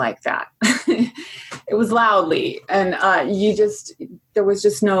calmly like that. It was loudly. And there was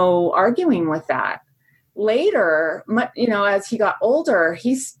just no arguing with that. Later, as he got older,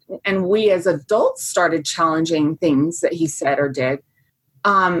 and we as adults started challenging things that he said or did.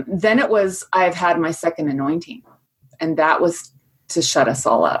 Then it was, I've had my second anointing. And that was to shut us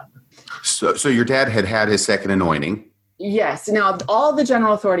all up. So your dad had his second anointing. Yes. Now all the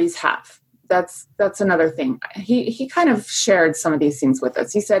general authorities have. That's another thing. He kind of shared some of these things with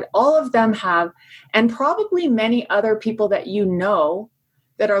us. He said all of them have, and probably many other people that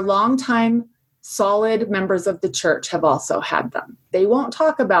that are longtime solid members of the church have also had them. They won't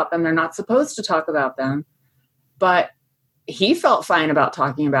talk about them. They're not supposed to talk about them, but he felt fine about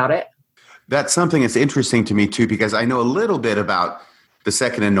talking about it. That's something that's interesting to me too, because I know a little bit about the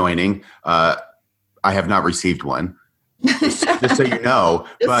second anointing. I have not received one. Just so you know,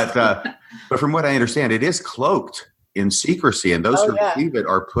 but from what I understand, it is cloaked in secrecy, and those who receive it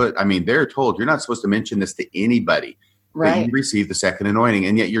are they're told you're not supposed to mention this to anybody. Right. That you receive the second anointing,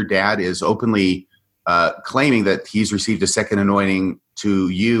 and yet your dad is openly claiming that he's received a second anointing to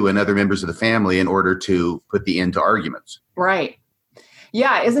you and other members of the family in order to put the end to arguments. Right.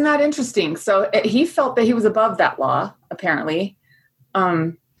 Yeah. Isn't that interesting? So he felt that he was above that law, apparently.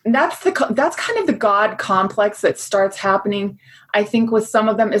 That's kind of the God complex that starts happening, I think, with some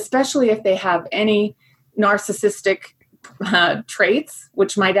of them, especially if they have any narcissistic traits,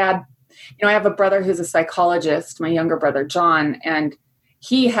 which my dad, I have a brother who's a psychologist, my younger brother, John, and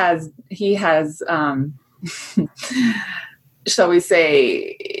he has, shall we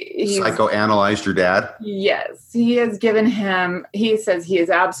say, psychoanalyzed your dad? Yes. He has he says he is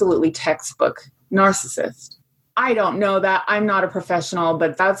absolutely textbook narcissist. I don't know that. I'm not a professional,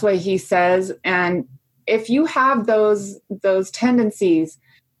 but that's what he says. And if you have those tendencies,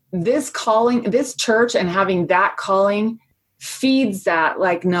 this church and having that calling feeds that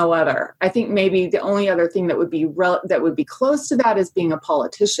like no other. I think maybe the only other thing that would be close to that is being a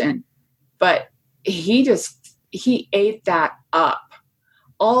politician. But he ate that up.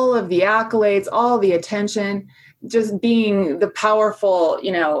 All of the accolades, all the attention, just being the powerful,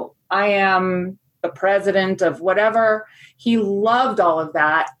 I am the president of whatever. He loved all of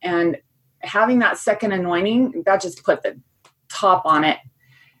that. And having that second anointing, that just put the top on it.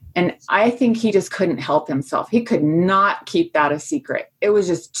 And I think he just couldn't help himself. He could not keep that a secret. It was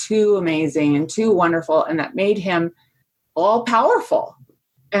just too amazing and too wonderful. And that made him all powerful.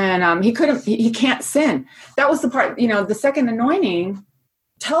 And he can't sin. That was the part, the second anointing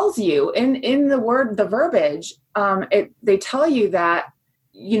tells you in the verbiage, they tell you that,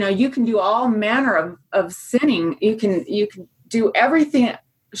 you can do all manner of sinning. You can do everything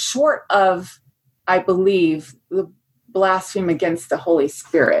short of, I believe, the blaspheme against the Holy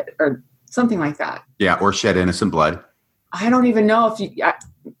Spirit or something like that. Yeah, or shed innocent blood. I don't even know if you...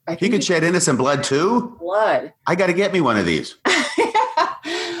 I he could shed innocent blood too? Blood. I got to get me one of these.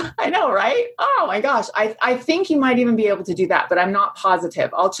 I know, right? Oh my gosh. I think you might even be able to do that, but I'm not positive.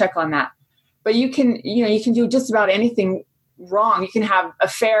 I'll check on that. But you can do just about anything wrong. You can have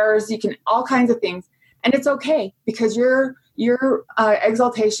affairs, you can all kinds of things. And it's okay because your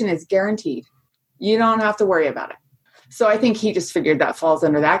exaltation is guaranteed. You don't have to worry about it. So I think he just figured that falls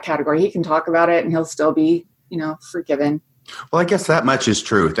under that category. He can talk about it and he'll still be, forgiven. Well, I guess that much is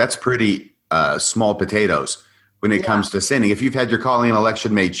true. That's pretty small potatoes when it comes to sinning. If you've had your calling and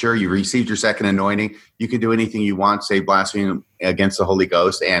election made sure, you received your second anointing, you can do anything you want, say blaspheme against the Holy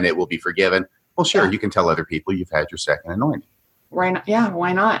Ghost, and it will be forgiven. Well, sure, you can tell other people you've had your second anointing. Why not? Yeah,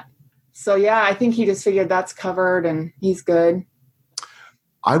 why not? So, I think he just figured that's covered and he's good.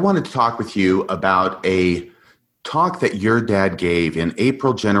 I wanted to talk with you about a talk that your dad gave in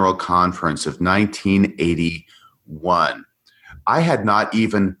April General Conference of 1981. I had not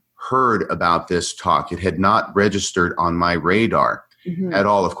even heard about this talk. It had not registered on my radar at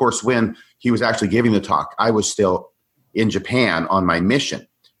all. Of course, when he was actually giving the talk, I was still in Japan on my mission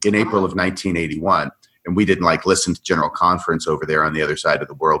in April of 1981. And we didn't listen to General Conference over there on the other side of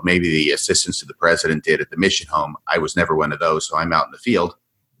the world. Maybe the assistants to the president did at the mission home. I was never one of those, so I'm out in the field.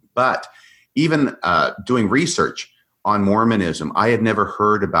 But even doing research on Mormonism, I had never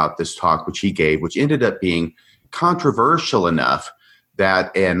heard about this talk which he gave, which ended up being controversial enough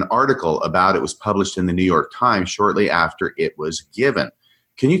that an article about it was published in the New York Times shortly after it was given.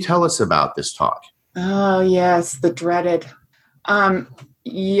 Can you tell us about this talk? Oh, yes, the dreaded.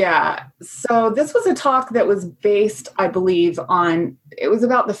 Yeah. So this was a talk that was based, I believe, it was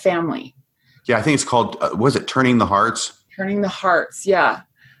about the family. Yeah, I think it's called, was it Turning the Hearts? Turning the Hearts, yeah.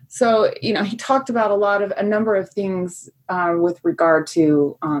 So, he talked about a number of things with regard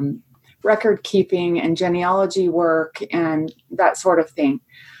to record keeping and genealogy work and that sort of thing.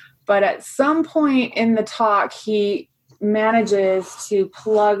 But at some point in the talk, he manages to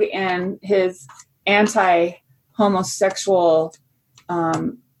plug in his anti-homosexual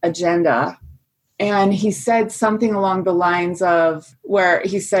agenda. And he said something along the lines of where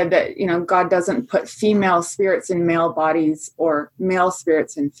he said that, God doesn't put female spirits in male bodies or male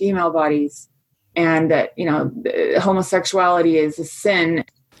spirits in female bodies. And that, homosexuality is a sin.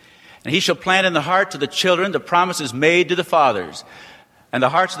 And he shall plant in the hearts of the children the promises made to the fathers. And the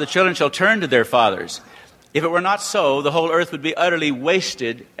hearts of the children shall turn to their fathers. If it were not so, the whole earth would be utterly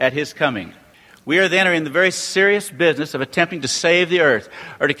wasted at his coming. We are then in the very serious business of attempting to save the earth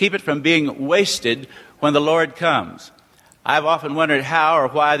or to keep it from being wasted when the Lord comes. I've often wondered how or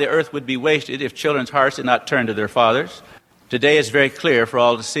why the earth would be wasted if children's hearts did not turn to their fathers. Today is very clear for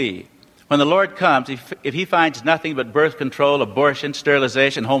all to see. When the Lord comes, if he finds nothing but birth control, abortion,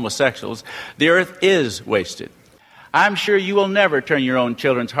 sterilization, homosexuals, the earth is wasted. I'm sure you will never turn your own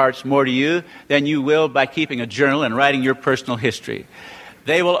children's hearts more to you than you will by keeping a journal and writing your personal history.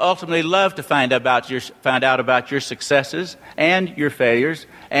 They will ultimately love to find out about your successes and your failures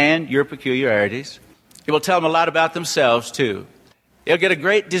and your peculiarities. It will tell them a lot about themselves, too. They'll get a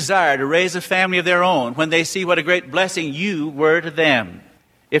great desire to raise a family of their own when they see what a great blessing you were to them.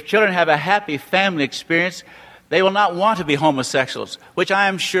 If children have a happy family experience, they will not want to be homosexuals, which I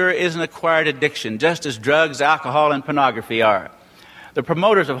am sure is an acquired addiction, just as drugs, alcohol, and pornography are. The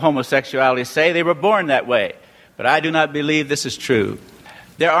promoters of homosexuality say they were born that way, but I do not believe this is true.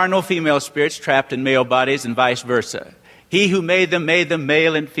 There are no female spirits trapped in male bodies and vice versa. He who made them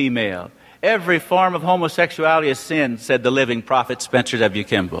male and female. Every form of homosexuality is sin, said the living prophet Spencer W.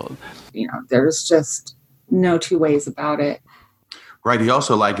 Kimball. There's just no two ways about it. Right. He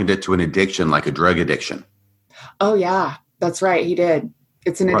also likened it to an addiction, like a drug addiction. Oh, yeah, that's right. He did.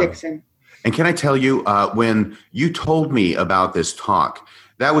 It's an addiction. Right. And can I tell you, when you told me about this talk,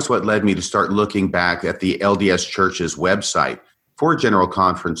 that was what led me to start looking back at the LDS Church's website for General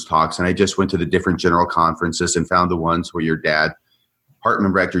Conference talks. And I just went to the different General Conferences and found the ones where your dad,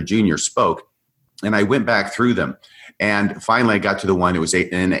 Hartman Rector Jr., spoke. And I went back through them. And finally, I got to the one, it was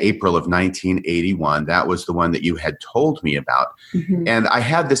in April of 1981. That was the one that you had told me about. Mm-hmm. And I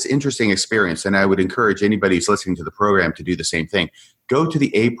had this interesting experience, and I would encourage anybody who's listening to the program to do the same thing. Go to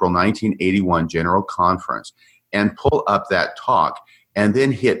the April 1981 General Conference and pull up that talk and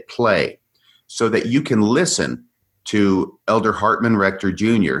then hit play so that you can listen to Elder Hartman Rector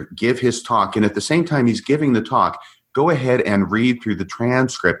Jr. give his talk. And at the same time he's giving the talk, go ahead and read through the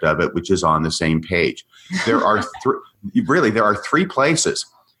transcript of it, which is on the same page. There are there are three places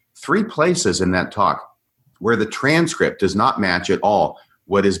in that talk where the transcript does not match at all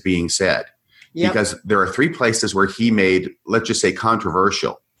what is being said. Yep. Because there are three places where he made, let's just say,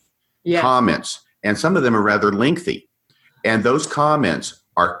 controversial comments, and some of them are rather lengthy. And those comments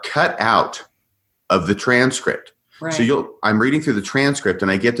are cut out of the transcript. Right. So I'm reading through the transcript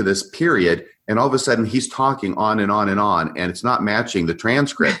and I get to this period, and all of a sudden he's talking on and on and on, and it's not matching the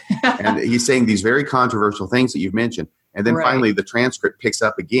transcript. And he's saying these very controversial things that you've mentioned. And then finally the transcript picks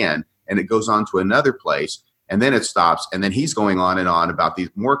up again and it goes on to another place, and then it stops, and then he's going on and on about these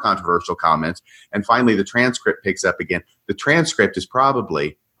more controversial comments. And finally the transcript picks up again. The transcript is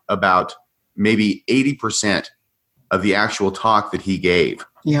probably about maybe 80% of the actual talk that he gave.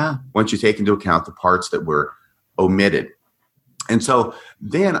 Yeah. Once you take into account the parts that were omitted. And so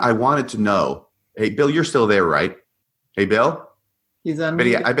then I wanted to know, hey, Bill, you're still there, right? Hey, Bill? He's on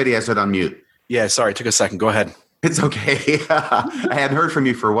mute. I bet he has it on mute. Yeah, sorry, it took a second. Go ahead. It's okay. I hadn't heard from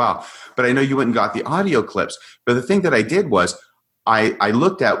you for a while, but I know you went and got the audio clips. But the thing that I did was I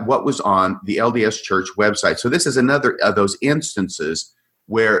looked at what was on the LDS Church website. So this is another of those instances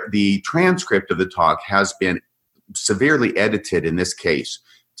where the transcript of the talk has been severely edited in this case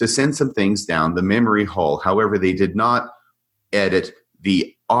to send some things down the memory hole. However, they did not edit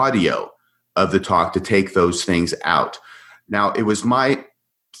the audio of the talk to take those things out. Now, it was my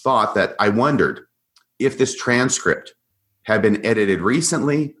thought that I wondered if this transcript had been edited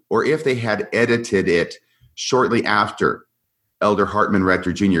recently or if they had edited it shortly after Elder Hartman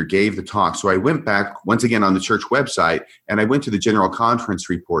Rector Jr. gave the talk. So I went back once again on the church website and I went to the General Conference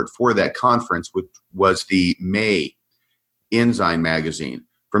report for that conference, which was the May Ensign magazine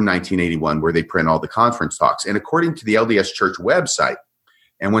from 1981, where they print all the conference talks. And according to the LDS Church website,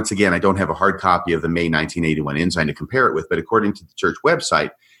 and once again, I don't have a hard copy of the May 1981 Ensign to compare it with, but according to the church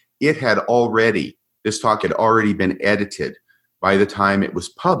website, this talk had already been edited by the time it was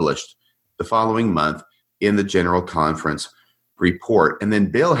published the following month in the General Conference report. And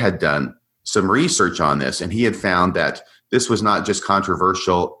then Bill had done some research on this, and he had found that this was not just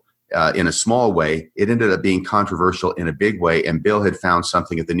controversial in a small way. It ended up being controversial in a big way, and Bill had found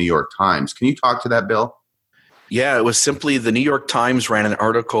something at the New York Times. Can you talk to that, Bill? Yeah, it was simply the New York Times ran an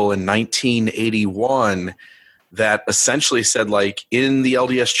article in 1981 that essentially said, like, in the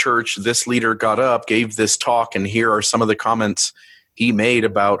LDS Church, this leader got up, gave this talk, and here are some of the comments he made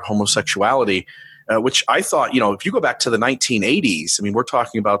about homosexuality, which I thought, if you go back to the 1980s, I mean, we're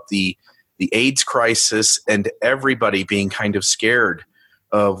talking about the AIDS crisis and everybody being kind of scared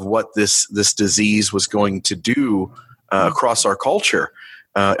of what this disease was going to do across our culture.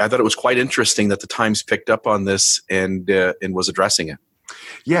 I thought it was quite interesting that the Times picked up on this and was addressing it.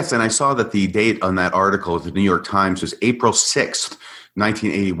 Yes, and I saw that the date on that article of the New York Times was April 6th,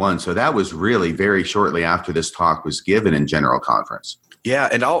 1981. So that was really very shortly after this talk was given in General Conference. Yeah,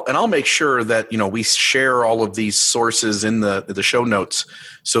 and I'll make sure that we share all of these sources in the show notes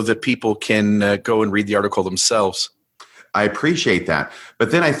so that people can go and read the article themselves. I appreciate that.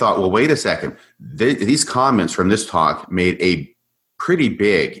 But then I thought, well, wait a second. These comments from this talk made a pretty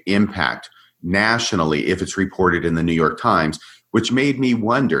big impact nationally if it's reported in the New York Times, which made me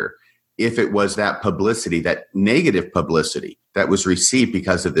wonder if it was that publicity, that negative publicity that was received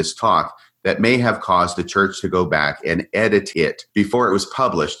because of this talk that may have caused the church to go back and edit it before it was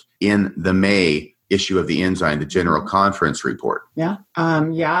published in the May issue of the Ensign, the General Conference report. Yeah.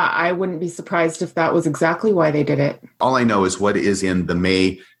 I wouldn't be surprised if that was exactly why they did it. All I know is what is in the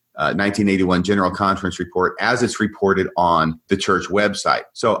May 1981 General Conference report as it's reported on the church website.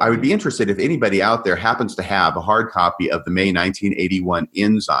 So I would be interested if anybody out there happens to have a hard copy of the May 1981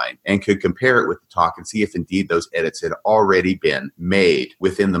 Ensign and could compare it with the talk and see if indeed those edits had already been made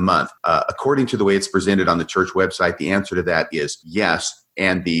within the month. According to the way it's presented on the church website, the answer to that is yes.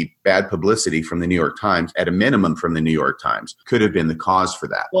 And the bad publicity from the New York Times, at a minimum from the New York Times, could have been the cause for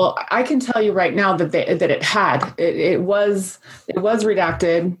that. Well, I can tell you right now that it was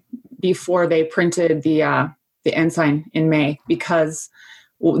redacted before they printed the Ensign in May, because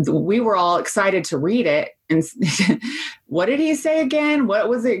we were all excited to read it. And what did he say again? What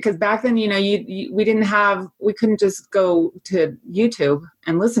was it? Because back then, we couldn't just go to YouTube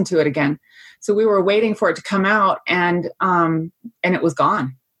and listen to it again. So we were waiting for it to come out, and it was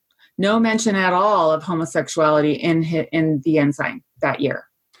gone. No mention at all of homosexuality in the Ensign that year.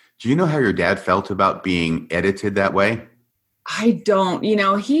 Do you know how your dad felt about being edited that way? I don't.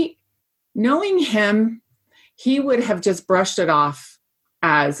 Knowing him, he would have just brushed it off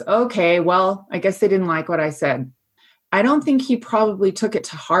as, okay, well, I guess they didn't like what I said. I don't think he probably took it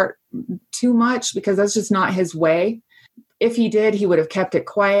to heart too much, because that's just not his way. If he did, he would have kept it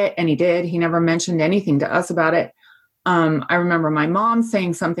quiet, and he did. He never mentioned anything to us about it. I remember my mom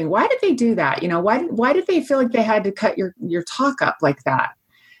saying something, why did they do that? Why did they feel like they had to cut your talk up like that?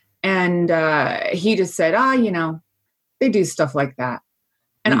 And he just said, they do stuff like that.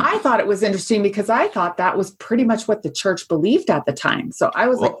 And I thought it was interesting, because I thought that was pretty much what the church believed at the time. So I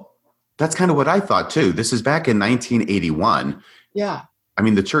was that's kind of what I thought too. This is back in 1981. Yeah. I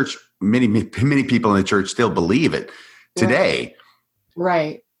mean, the church, many people in the church still believe it today.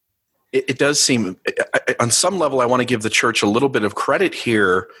 Right. It does seem, on some level, I want to give the church a little bit of credit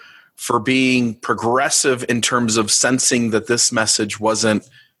here for being progressive in terms of sensing that this message wasn't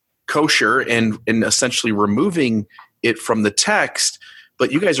kosher and essentially removing it from the text.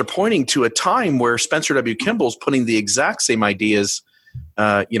 But you guys are pointing to a time where Spencer W. Kimball's putting the exact same ideas,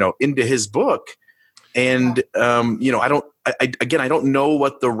 into his book. And, I don't know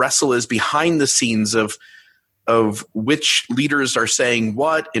what the wrestle is behind the scenes of which leaders are saying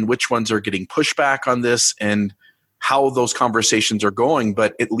what and which ones are getting pushback on this and how those conversations are going.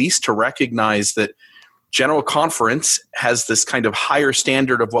 But at least to recognize that General Conference has this kind of higher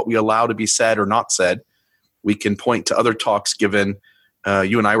standard of what we allow to be said or not said. We can point to other talks given.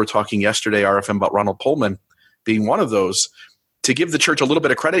 You and I were talking yesterday, RFM, about Ronald Pullman being one of those. To give the church a little bit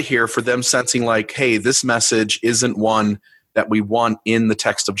of credit here for them sensing like, hey, this message isn't one that we want in the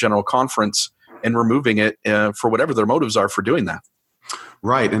text of General Conference, and removing it for whatever their motives are for doing that.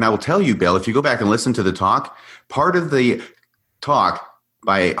 Right. And I will tell you, Bill, if you go back and listen to the talk, part of the talk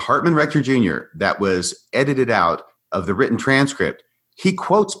by Hartman Rector Jr. that was edited out of the written transcript, he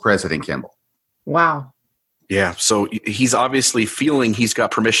quotes President Kimball. Wow. Yeah. So he's obviously feeling he's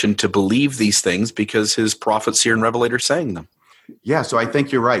got permission to believe these things because his prophets here in Revelation are saying them. Yeah, so I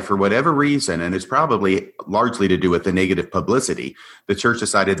think you're right. For whatever reason, and it's probably largely to do with the negative publicity, the church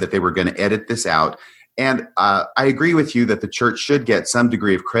decided that they were going to edit this out. And I agree with you that the church should get some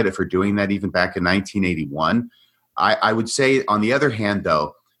degree of credit for doing that, even back in 1981. I would say, on the other hand,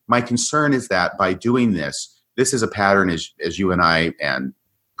 though, my concern is that by doing this is a pattern, as you and I, and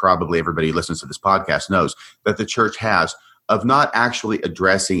probably everybody who listens to this podcast knows, that the church has of not actually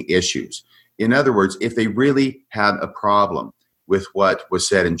addressing issues. In other words, if they really had a problem with what was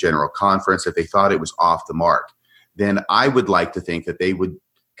said in General Conference, if they thought it was off the mark, then I would like to think that they would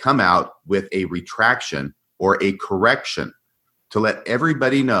come out with a retraction or a correction to let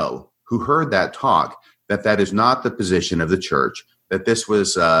everybody know who heard that talk that that is not the position of the church, that this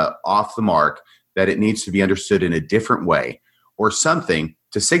was off the mark, that it needs to be understood in a different way, or something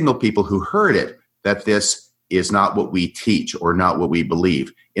to signal people who heard it that this is not what we teach or not what we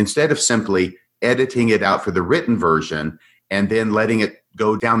believe, instead of simply editing it out for the written version and then letting it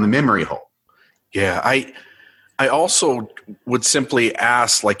go down the memory hole. Yeah, I also would simply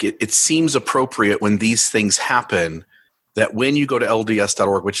ask, like, it seems appropriate when these things happen that when you go to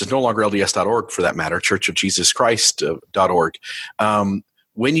LDS.org, which is no longer LDS.org for that matter, churchofjesuschrist.org,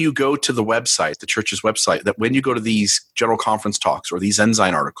 when you go to the website, the church's website, that when you go to these General Conference talks or these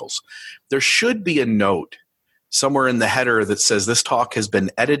Ensign articles, there should be a note somewhere in the header that says this talk has been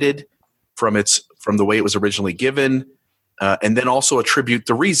edited from the way it was originally given. And then also attribute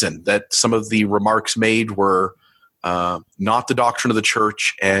the reason that some of the remarks made were not the doctrine of the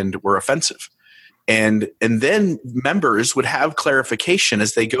church and were offensive. And then members would have clarification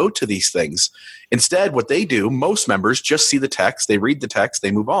as they go to these things. Instead, what they do, most members just see the text, they read the text,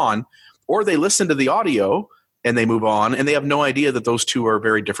 they move on, or they listen to the audio and they move on, and they have no idea that those two are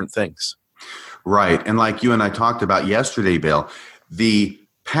very different things. Right. And like you and I talked about yesterday, Bill, the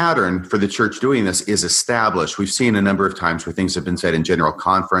pattern for the church doing this is established. We've seen a number of times where things have been said in General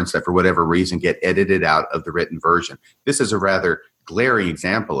Conference that for whatever reason get edited out of the written version. This is a rather glaring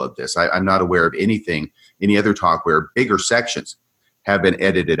example of this. I'm not aware of any other talk where bigger sections have been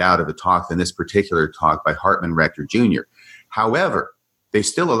edited out of a talk than this particular talk by Hartman Rector Jr. However, they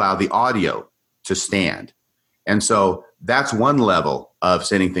still allow the audio to stand. And so that's one level of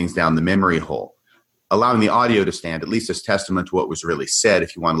sending things down the memory hole. Allowing the audio to stand, at least as testament to what was really said.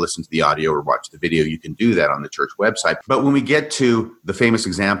 If you want to listen to the audio or watch the video, you can do that on the church website. But when we get to the famous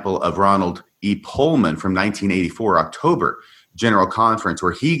example of Ronald E. Pullman from 1984, October, General Conference,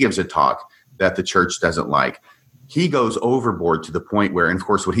 where he gives a talk that the church doesn't like, he goes overboard to the point where, and of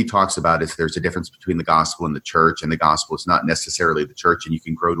course, what he talks about is there's a difference between the gospel and the church, and the gospel is not necessarily the church, and you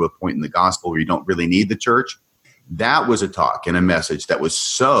can grow to a point in the gospel where you don't really need the church. That was a talk and a message that was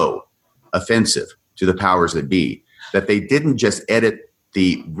so offensive to the powers that be that they didn't just edit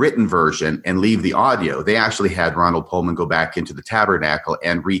the written version and leave the audio. They actually had Ronald Pullman go back into the tabernacle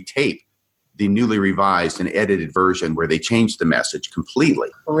and retape the newly revised and edited version where they changed the message completely.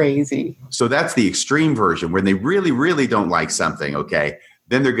 Crazy. So that's the extreme version when they really, really don't like something, okay?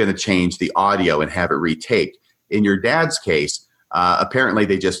 Then they're going to change the audio and have it retaped. In your dad's case, apparently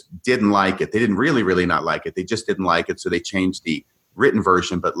they just didn't like it. They didn't really, really not like it. They just didn't like it, so they changed the written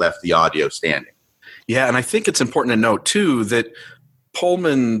version but left the audio standing. Yeah, and I think it's important to note, too, that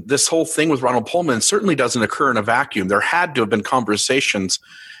Pullman, this whole thing with Ronald Pullman certainly doesn't occur in a vacuum. There had to have been conversations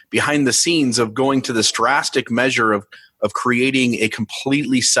behind the scenes of going to this drastic measure of creating a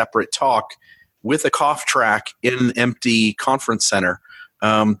completely separate talk with a cough track in an empty conference center.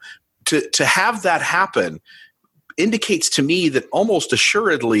 To have that happen indicates to me that almost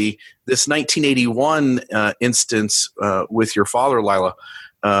assuredly this 1981 instance with your father, Lila,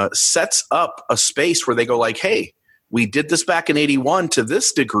 sets up a space where they go like, hey, we did this back in 81 to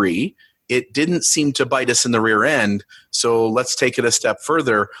this degree. It didn't seem to bite us in the rear end, so let's take it a step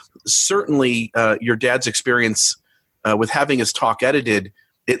further. Certainly, your dad's experience with having his talk edited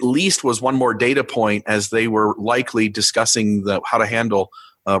at least was one more data point as they were likely discussing how to handle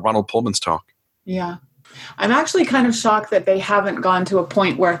Ronald Pullman's talk. Yeah. I'm actually kind of shocked that they haven't gone to a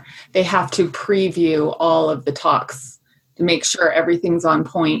point where they have to preview all of the talks to make sure everything's on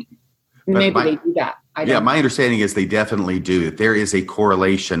point. Maybe they do that. My understanding is they definitely do. That there is a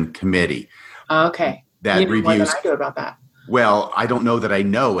correlation committee. Okay. That you know reviews. More than I do about that. Well, I don't know that I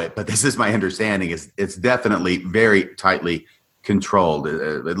know it, but this is my understanding. It's definitely very tightly controlled,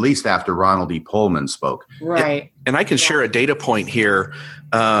 at least after Ronald E. Pullman spoke. Right. And I can share a data point here.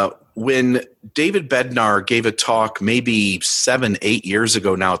 When David Bednar gave a talk maybe 7-8 years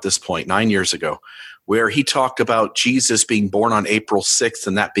ago now at this point, 9 years ago, where he talked about Jesus being born on April 6th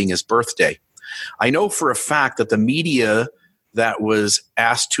and that being his birthday. I know for a fact that the media that was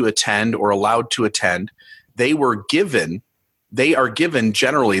asked to attend or allowed to attend, they are given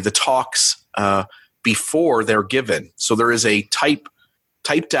generally the talks before they're given. So there is a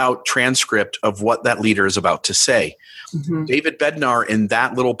typed out transcript of what that leader is about to say. Mm-hmm. David Bednar in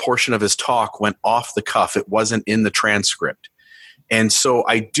that little portion of his talk went off the cuff. It wasn't in the transcript. And so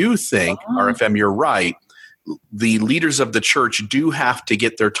I do think, RFM, you're right, the leaders of the church do have to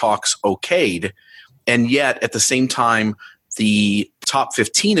get their talks okayed, and yet at the same time, the top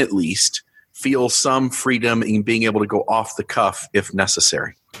 15 at least feel some freedom in being able to go off the cuff if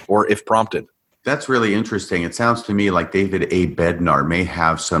necessary or if prompted. That's really interesting. It sounds to me like David A. Bednar may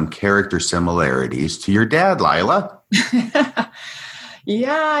have some character similarities to your dad, Lila.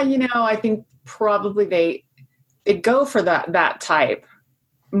 Yeah, I think probably they go for that type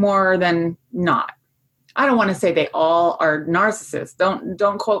more than not. I don't want to say they all are narcissists.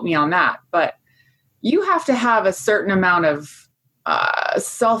 Don't quote me on that. But you have to have a certain amount of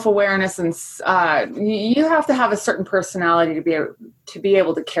self-awareness, and you have to have a certain personality to be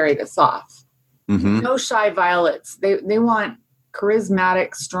able to carry this off. Mm-hmm. No shy violets. They want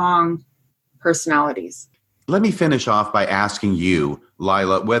charismatic, strong personalities. Let me finish off by asking you,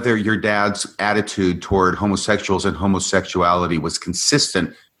 Lila, whether your dad's attitude toward homosexuals and homosexuality was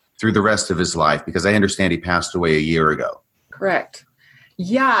consistent through the rest of his life, because I understand he passed away a year ago. Correct.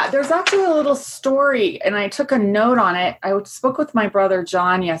 Yeah, there's actually a little story, and I took a note on it. I spoke with my brother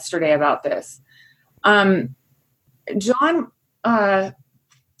John yesterday about this. John, when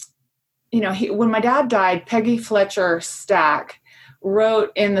my dad died, Peggy Fletcher Stack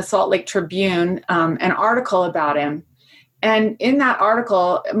wrote in the Salt Lake Tribune an article about him. And in that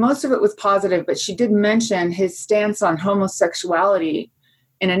article, most of it was positive, but she did mention his stance on homosexuality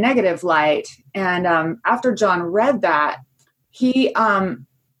in a negative light. And after John read that, he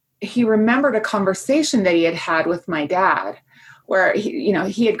remembered a conversation that he had had with my dad, where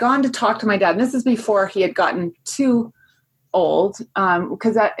he had gone to talk to my dad. And this is before he had gotten too old,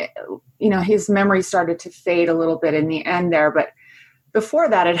 because his memory started to fade a little bit in the end there. But before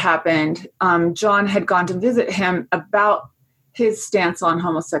that had happened, John had gone to visit him about his stance on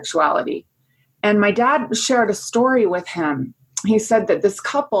homosexuality. And my dad shared a story with him. He said that this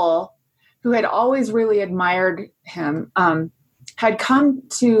couple who had always really admired him had come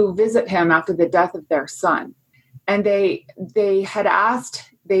to visit him after the death of their son. And they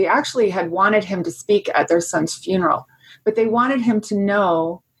actually had wanted him to speak at their son's funeral, but they wanted him to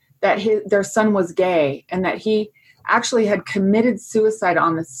know that their son was gay and that he actually had committed suicide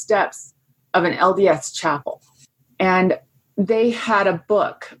on the steps of an LDS chapel. And they had a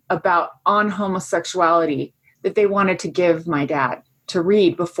book on homosexuality that they wanted to give my dad to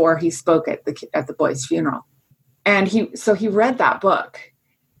read before he spoke at the boy's funeral. And he read that book,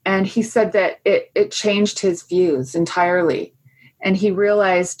 and he said that it changed his views entirely. And he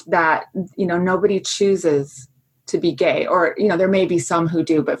realized that, nobody chooses to be gay, or, there may be some who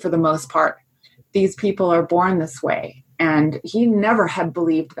do, but for the most part, these people are born this way. And he never had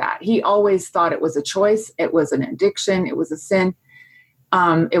believed that. He always thought it was a choice. It was an addiction. It was a sin.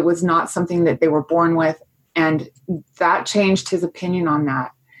 It was not something that they were born with. And that changed his opinion on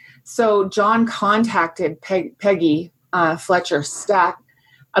that. So John contacted Peggy Fletcher Stack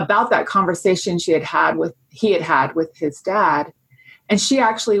about that conversation he had had with his dad. And she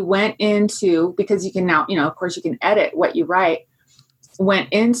actually went into, because you can now, of course you can edit what you write,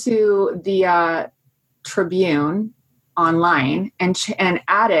 went into the Tribune online and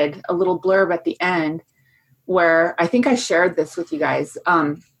added a little blurb at the end where I think I shared this with you guys,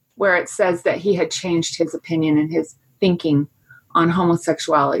 where it says that he had changed his opinion and his thinking on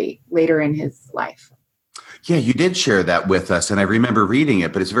homosexuality later in his life. Yeah, you did share that with us, and I remember reading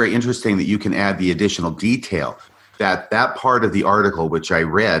it, but it's very interesting that you can add the additional detail that part of the article, which I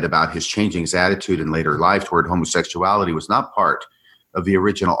read about his changing his attitude in later life toward homosexuality, was not part of the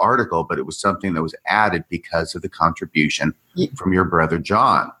original article, but it was something that was added because of the contribution from your brother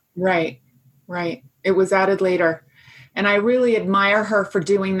John. Right. It was added later. And I really admire her for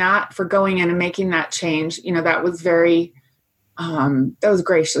doing that, for going in and making that change. That was very, that was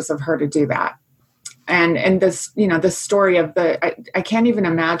gracious of her to do that. And this, the story of I can't even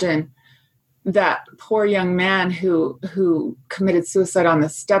imagine that poor young man who committed suicide on the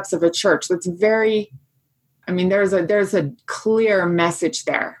steps of a church. That's very, there's a clear message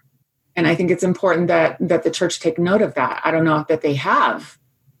there. And I think it's important that the church take note of that. I don't know that they have,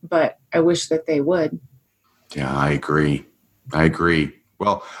 but I wish that they would. Yeah, I agree.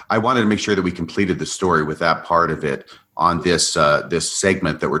 Well, I wanted to make sure that we completed the story with that part of it on this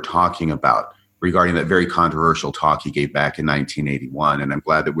segment that we're talking about regarding that very controversial talk he gave back in 1981. And I'm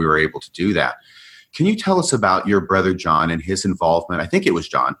glad that we were able to do that. Can you tell us about your brother John and his involvement, I think it was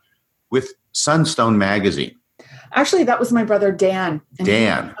John, with Sunstone Magazine? Actually, that was my brother Dan. And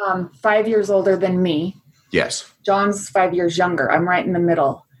Dan. He's 5 years older than me. Yes. John's 5 years younger. I'm right in the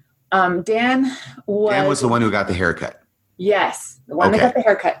middle. Dan was the one who got the haircut. Yes, the one that got the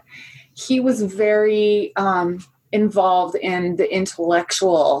haircut. He was very involved in the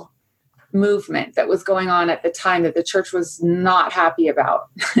intellectual movement that was going on at the time that the church was not happy about.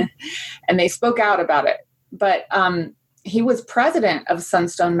 And they spoke out about it. But he was president of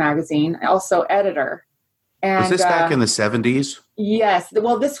Sunstone Magazine, also editor. And, was this back in the 70s? Yes.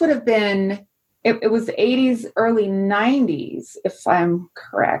 Well, this would have been, it was the 80s, early 90s, if I'm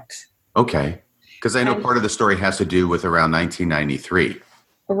correct. Okay. Because I know part of the story has to do with around 1993.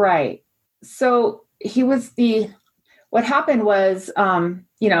 Right. So he was what happened was,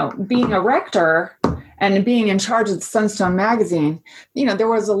 being a rector and being in charge of Sunstone Magazine, there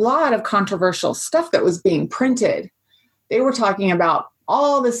was a lot of controversial stuff that was being printed. They were talking about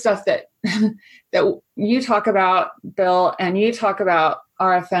all the stuff that you talk about, Bill, and you talk about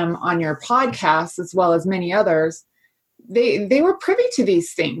RFM on your podcast, as well as many others. They were privy to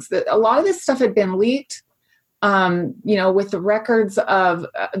these things. That a lot of this stuff had been leaked, with the records of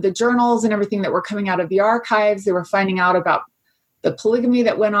the journals and everything that were coming out of the archives. They were finding out about the polygamy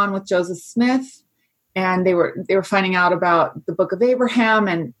that went on with Joseph Smith, and they were finding out about the Book of Abraham,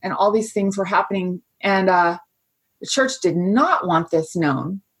 and all these things were happening. And the church did not want this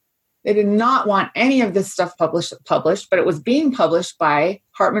known. They did not want any of this stuff published, but it was being published by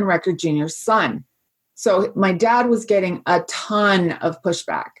Hartman Rector Jr.'s son. So my dad was getting a ton of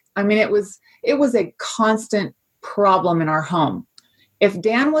pushback. It was a constant problem in our home. If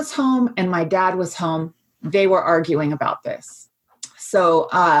Dan was home and my dad was home, they were arguing about this. So,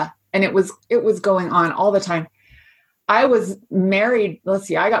 and it was going on all the time. I was married.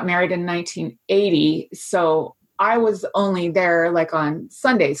 I got married in 1980. So I was only there like on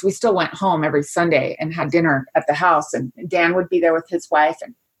Sundays. We still went home every Sunday and had dinner at the house, and Dan would be there with his wife,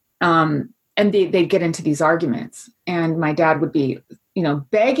 and they'd get into these arguments, and my dad would be,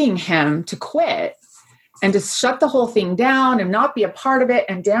 begging him to quit and to shut the whole thing down and not be a part of it.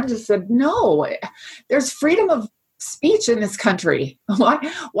 And Dan just said, no, there's freedom of speech in this country.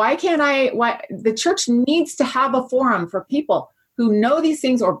 Why can't the church needs to have a forum for people who know these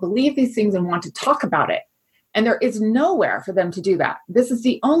things or believe these things and want to talk about it. And there is nowhere for them to do that. This is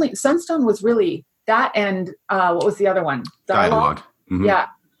the only, Sunstone was really that, and what was the other one? Dialogue. Mm-hmm. Yeah,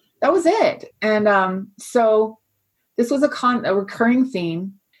 that was it. And so this was a recurring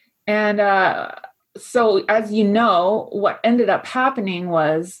theme. And so as you know, what ended up happening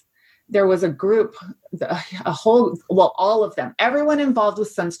was there was a group, all of them, everyone involved with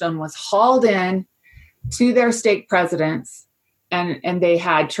Sunstone was hauled in to their stake presidents, and they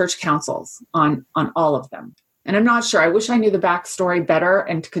had church councils on all of them. And I'm not sure. I wish I knew the backstory better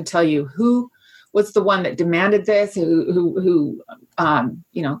and could tell you who was the one that demanded this, who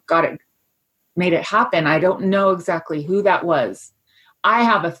got it, made it happen. I don't know exactly who that was. I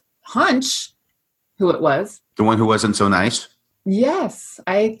have a hunch who it was. The one who wasn't so nice? Yes,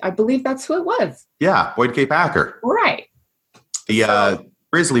 I believe that's who it was. Yeah, Boyd K. Packer. Right. The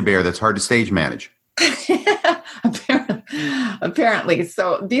grizzly bear that's hard to stage manage. Apparently.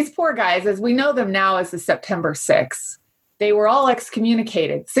 So these poor guys, as we know them now as the September 6th, they were all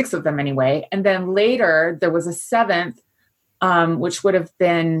excommunicated, 6 of them anyway. And then later there was a 7th, which would have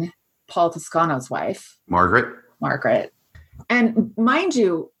been Paul Toscano's wife. Margaret. And mind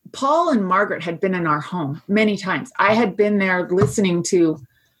you, Paul and Margaret had been in our home many times. I had been there listening to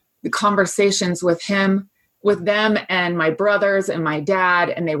the conversations with them and my brothers and my dad,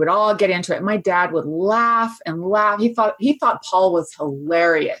 and they would all get into it. My dad would laugh and laugh. He thought Paul was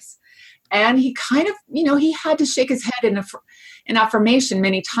hilarious. And he kind of, he had to shake his head in affirmation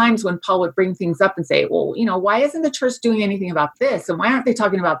many times when Paul would bring things up and say, well, why isn't the church doing anything about this? And why aren't they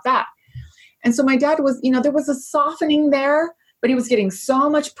talking about that? And so my dad was, there was a softening there, but he was getting so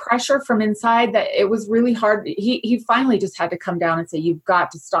much pressure from inside that it was really hard. He finally just had to come down and say, you've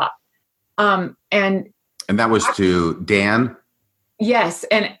got to stop. And that was to Dan? Yes.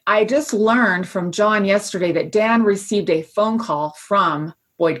 And I just learned from John yesterday that Dan received a phone call from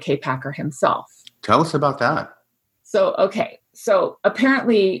Boyd K. Packer himself. Tell us about that. So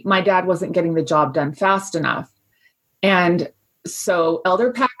apparently my dad wasn't getting the job done fast enough. And so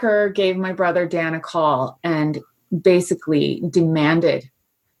Elder Packer gave my brother Dan a call and basically demanded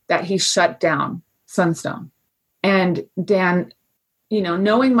that he shut down Sunstone. And Dan,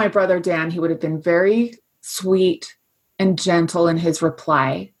 knowing my brother Dan, he would have been very sweet and gentle in his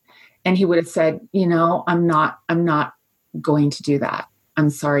reply. And he would have said, I'm not going to do that. I'm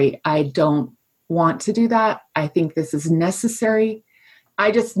sorry. I don't want to do that. I think this is necessary.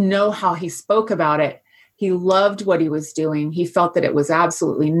 I just know how he spoke about it. He loved what he was doing. He felt that it was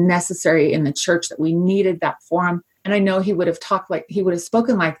absolutely necessary in the church, that we needed that for him. And I know he would have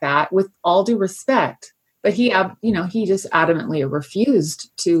spoken like that with all due respect, but he just adamantly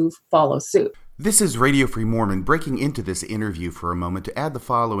refused to follow suit. This is Radio Free Mormon breaking into this interview for a moment to add the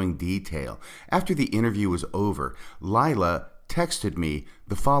following detail. After the interview was over, Lila texted me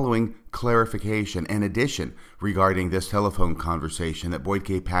the following clarification and addition regarding this telephone conversation that Boyd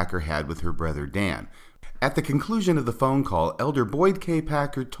K. Packer had with her brother Dan. At the conclusion of the phone call, Elder Boyd K.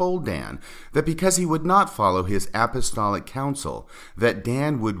 Packer told Dan that because he would not follow his apostolic counsel, that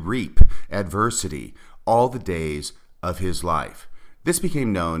Dan would reap adversity all the days of his life. This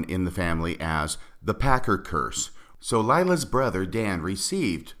became known in the family as the Packer curse. So Lila's brother Dan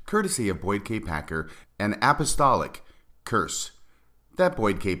received, courtesy of Boyd K. Packer, an apostolic curse. That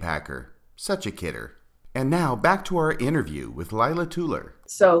Boyd K. Packer, such a kidder. And now back to our interview with Lila Tueller.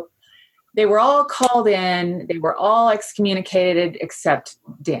 So they were all called in. They were all excommunicated except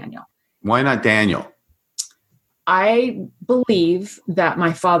Daniel. Why not Daniel? I believe that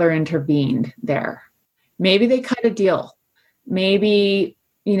my father intervened there. Maybe they cut a deal. Maybe,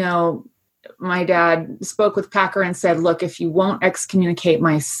 my dad spoke with Packer and said, look, if you won't excommunicate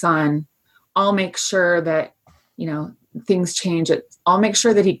my son, I'll make sure that, things change. I'll make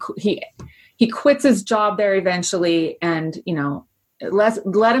sure that he quits his job there eventually and,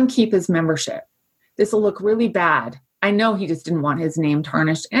 let him keep his membership. This will look really bad. I know he just didn't want his name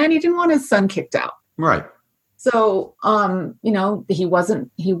tarnished and he didn't want his son kicked out. Right. So, he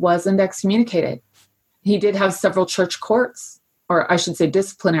wasn't excommunicated. He did have several church courts, or I should say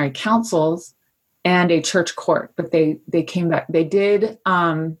disciplinary councils and a church court, but they came back. They did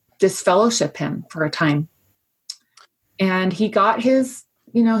disfellowship him for a time. And he got his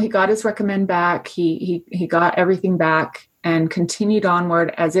recommend back. He got everything back and continued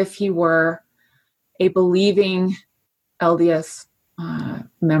onward as if he were a believing LDS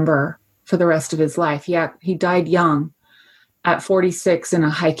member for the rest of his life. He died young at 46 in a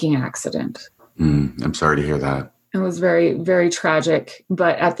hiking accident. I'm sorry to hear that. It was very, very tragic.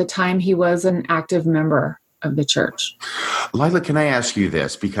 But at the time, he was an active member of the church. Lila, can I ask you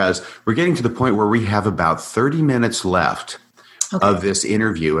this? Because we're getting to the point where we have about 30 minutes left of this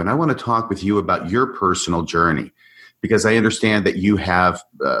interview. And I want to talk with you about your personal journey, because I understand that you have,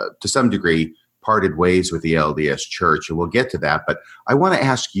 to some degree, parted ways with the LDS church. And we'll get to that. But I want to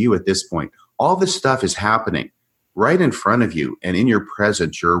ask you at this point, all this stuff is happening right in front of you and in your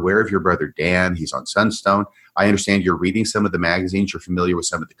presence. You're aware of your brother Dan. He's on Sunstone. I understand you're reading some of the magazines. You're familiar with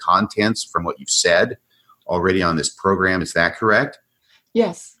some of the contents from what you've said already on this program. Is that correct?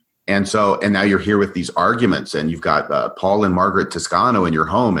 Yes. And now you're here with these arguments, and you've got Paul and Margaret Toscano in your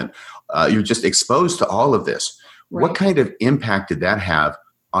home, and you're just exposed to all of this. Right. What kind of impact did that have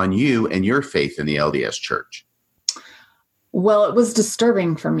on you and your faith in the LDS Church? Well, it was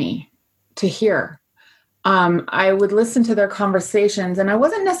disturbing for me to hear. I would listen to their conversations, and I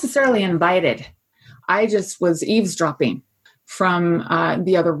wasn't necessarily invited. I just was eavesdropping from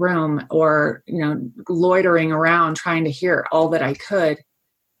the other room, or, loitering around trying to hear all that I could.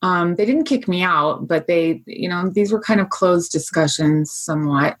 They didn't kick me out, but these were kind of closed discussions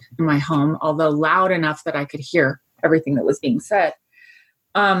somewhat in my home, although loud enough that I could hear everything that was being said.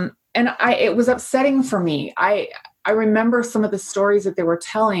 It was upsetting for me. I remember some of the stories that they were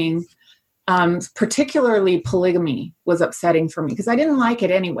telling, particularly polygamy was upsetting for me because I didn't like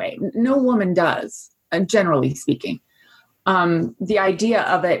it anyway. No woman does, generally speaking. The idea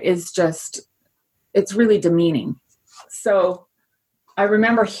of it is it's really demeaning. So I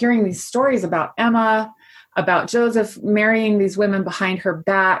remember hearing these stories about Emma, about Joseph marrying these women behind her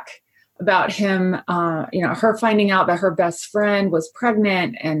back, about him, her finding out that her best friend was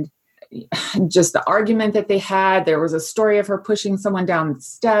pregnant, and just the argument that they had. There was a story of her pushing someone down the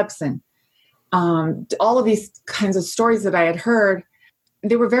steps, and all of these kinds of stories that I had heard.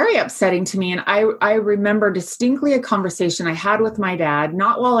 They were very upsetting to me. And I remember distinctly a conversation I had with my dad,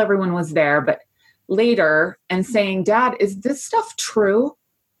 not while everyone was there, but later, and saying, Dad, is this stuff true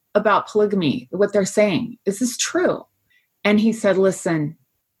about polygamy? What they're saying, is this true? And he said, listen,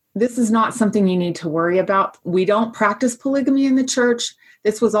 this is not something you need to worry about. We don't practice polygamy in the church.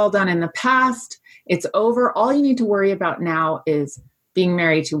 This was all done in the past. It's over. All you need to worry about now is being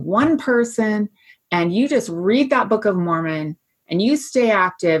married to one person. And you just read that Book of Mormon and you stay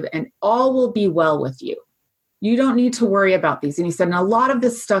active, and all will be well with you. You don't need to worry about these. And he said, and a lot of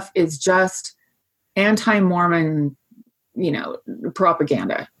this stuff is just anti-Mormon,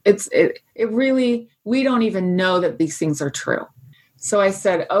 propaganda. It really, we don't even know that these things are true. So I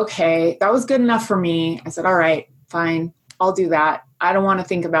said, okay, that was good enough for me. I said, all right, fine, I'll do that. I don't want to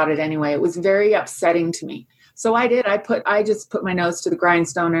think about it anyway. It was very upsetting to me. So I did. I just put my nose to the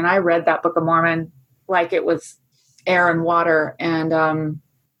grindstone, and I read that Book of Mormon like it was air and water. And,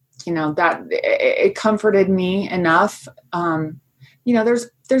 that it comforted me enough.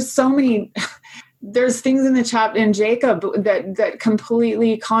 There's so many, there's things in the chapter in Jacob that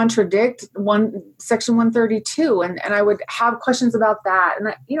completely contradict section 132. And I would have questions about that.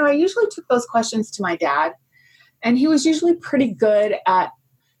 And, I usually took those questions to my dad, and he was usually pretty good at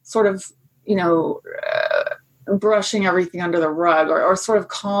sort of, brushing everything under the rug, or sort of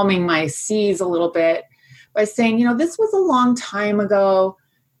calming my seas a little bit by saying, this was a long time ago.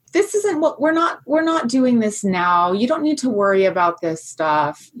 This isn't what we're not doing this now. You don't need to worry about this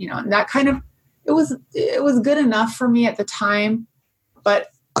stuff, and that kind of, it was good enough for me at the time. But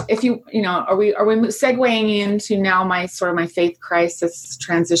if are we segueing into now my faith crisis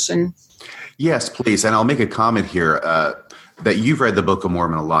transition? Yes, please. And I'll make a comment here that you've read the Book of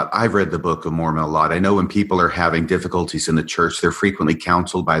Mormon a lot. I've read the Book of Mormon a lot. I know when people are having difficulties in the church, they're frequently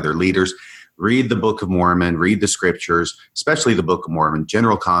counseled by their leaders. Read the Book of Mormon, read the scriptures, especially the Book of Mormon,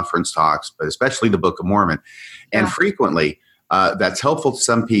 general conference talks, but especially the Book of Mormon. And frequently, that's helpful to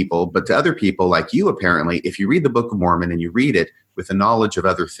some people, but to other people like you, apparently, if you read the Book of Mormon and you read it with the knowledge of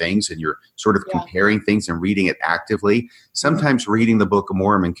other things, and you're sort of comparing things and reading it actively, sometimes reading the Book of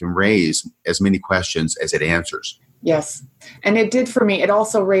Mormon can raise as many questions as it answers. Yes. And it did for me. It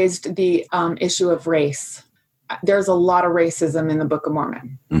also raised the issue of race. There's a lot of racism in the Book of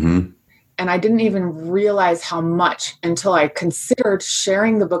Mormon. Mm-hmm. And I didn't even realize how much until I considered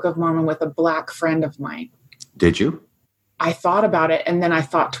sharing the Book of Mormon with a Black friend of mine. Did you? I thought about it, and then I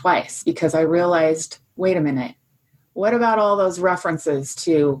thought twice, because I realized, wait a minute, what about all those references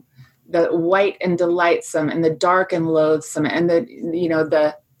to the white and delightsome and the dark and loathsome and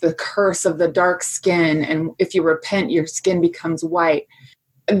the curse of the dark skin, and if you repent, your skin becomes white?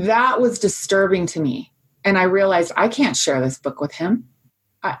 That was disturbing to me. And I realized I can't share this book with him.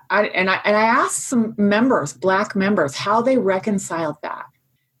 I asked some members, Black members, how they reconciled that.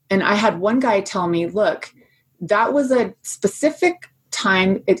 And I had one guy tell me, look, that was a specific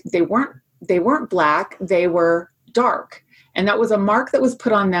time. They weren't Black, they were dark. And that was a mark that was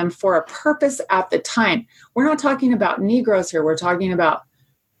put on them for a purpose at the time. We're not talking about Negroes here. We're talking about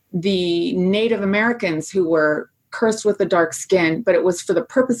the Native Americans who were cursed with the dark skin, but it was for the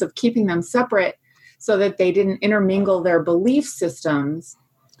purpose of keeping them separate so that they didn't intermingle their belief systems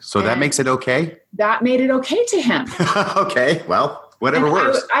So that makes it okay? That made it okay to him. Okay, well, whatever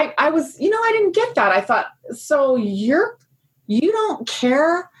works. I was, I didn't get that. I thought, so you don't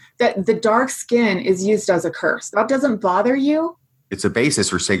care that the dark skin is used as a curse. That doesn't bother you? It's a basis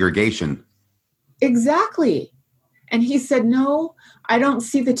for segregation. Exactly. And he said, no, I don't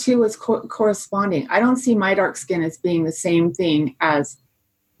see the two as corresponding. I don't see my dark skin as being the same thing as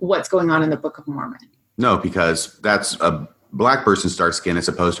what's going on in the Book of Mormon. No, because that's a black person's dark skin as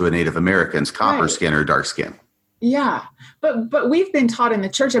opposed to a Native American's copper skin or dark skin. Yeah. But we've been taught in the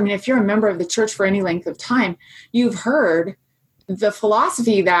church. I mean, if you're a member of the church for any length of time, you've heard the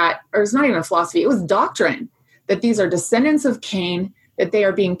philosophy or it's not even a philosophy, it was doctrine, that these are descendants of Cain, that they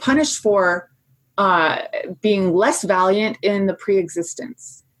are being punished for being less valiant in the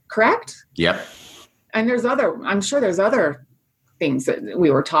pre-existence. Correct? Yep. And I'm sure there's other things that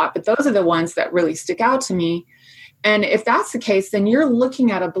we were taught, but those are the ones that really stick out to me. And if that's the case, then you're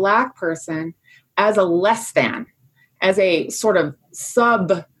looking at a black person as a less than, as a sort of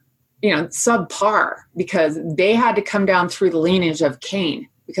subpar, because they had to come down through the lineage of Cain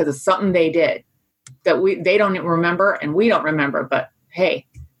because of something they did that they don't remember and we don't remember. But hey,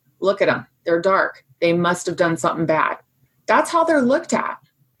 look at them. They're dark. They must have done something bad. That's how they're looked at.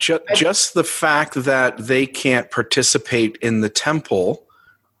 Just the fact that they can't participate in the temple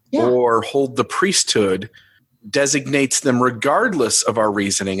or hold the priesthood designates them, regardless of our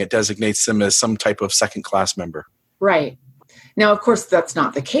reasoning, it designates them as some type of second-class member. Right. Now, of course, that's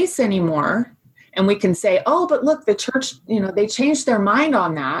not the case anymore. And we can say, oh, but look, the church, they changed their mind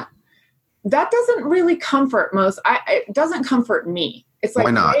on that. That doesn't really comfort it doesn't comfort me. It's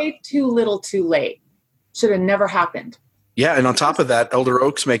like way too little too late. Should have never happened. Yeah, and on top of that, Elder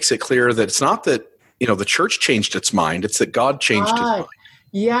Oaks makes it clear that it's not that, the church changed its mind, it's that God changed his mind.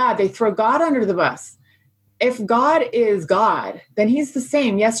 Yeah, they throw God under the bus. If God is God, then he's the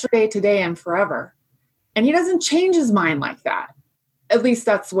same yesterday, today, and forever. And he doesn't change his mind like that. At least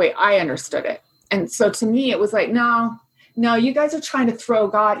that's the way I understood it. And so to me, it was like, no, you guys are trying to throw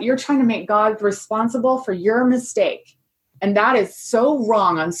God. You're trying to make God responsible for your mistake. And that is so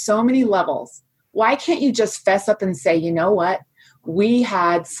wrong on so many levels. Why can't you just fess up and say, you know what? Or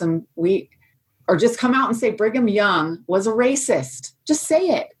just come out and say Brigham Young was a racist. Just say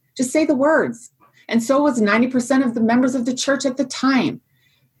it. Just say the words. And so was 90% of the members of the church at the time.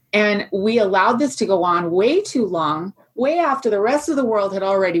 And we allowed this to go on way too long, way after the rest of the world had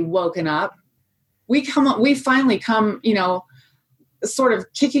already woken up. We finally come, sort of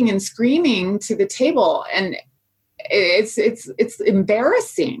kicking and screaming to the table. And it's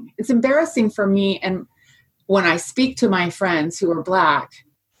embarrassing. It's embarrassing for me. And when I speak to my friends who are black,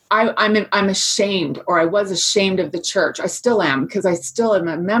 I'm ashamed, or I was ashamed of the church. I still am, because I still am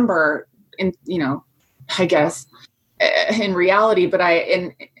a member in, I guess in reality, but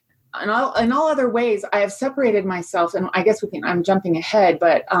in all other ways, I have separated myself. And I guess I'm jumping ahead,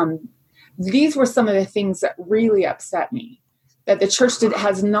 but these were some of the things that really upset me, that the church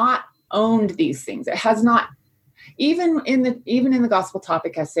has not owned these things. It has not, even in the gospel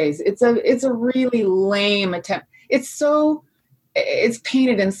topic essays, it's a really lame attempt. It's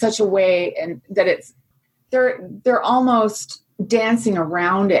painted in such a way, and that they're almost dancing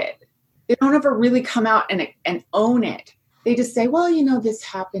around it. They don't ever really come out and own it. They just say, well, this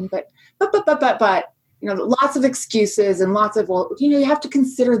happened, but lots of excuses and lots of, you have to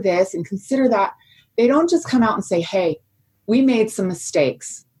consider this and consider that. They don't just come out and say, hey, we made some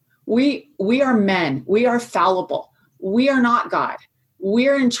mistakes. We are men. We are fallible. We are not God.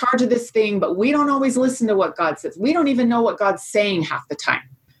 We're in charge of this thing, but we don't always listen to what God says. We don't even know what God's saying half the time.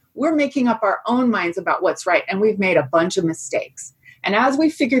 We're making up our own minds about what's right, and we've made a bunch of mistakes. And as we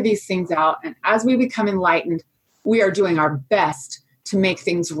figure these things out, and as we become enlightened, we are doing our best to make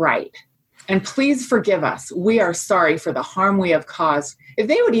things right. And please forgive us. We are sorry for the harm we have caused. If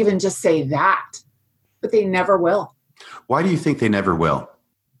they would even just say that, but they never will. Why do you think they never will?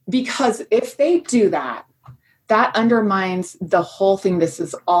 Because if they do that, that undermines the whole thing this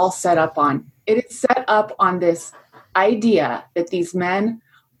is all set up on. It is set up on this idea that these men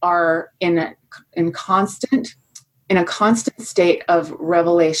are in a constant state of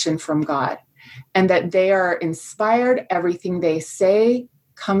revelation from God, and that they are inspired. Everything they say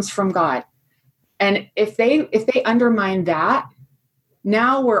comes from God. And if they undermine that,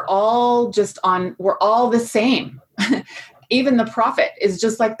 now we're all the same. Even the prophet is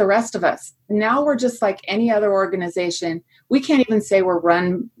just like the rest of us. Now we're just like any other organization. We can't even say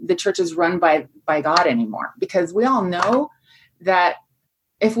the church is run by God anymore, because we all know that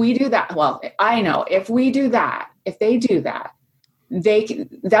if we do that, I know if we do that, if they do that,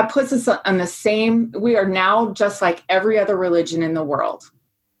 that puts us on the same, we are now just like every other religion in the world.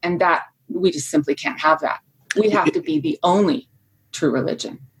 And that we just simply can't have that. We have to be the only true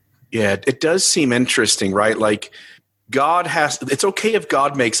religion. Yeah, it does seem interesting, right? Like it's okay if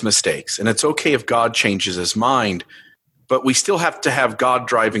God makes mistakes, and it's okay if God changes his mind, but we still have to have God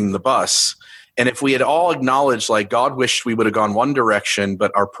driving the bus. And if we had all acknowledged, like, God wished we would have gone one direction,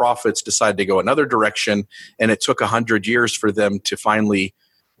 but our prophets decided to go another direction, and it took 100 years for them to finally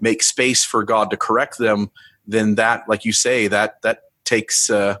make space for God to correct them, then that, like you say, that takes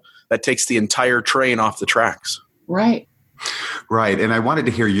the entire train off the tracks. Right. Right. And I wanted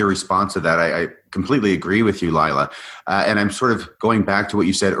to hear your response to that. I completely agree with you, Lila. And I'm sort of going back to what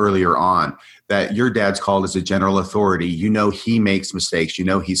you said earlier on, that your dad's called as a general authority. You know he makes mistakes. You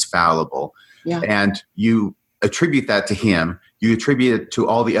know he's fallible. Yeah. And you attribute that to him. You attribute it to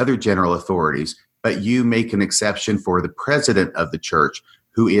all the other general authorities, but you make an exception for the president of the church,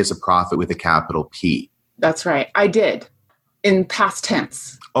 who is a prophet with a capital P. That's right. I did. In past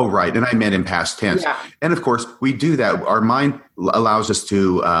tense. Oh, right. And I meant in past tense. Yeah. And of course, we do that. Our mind allows us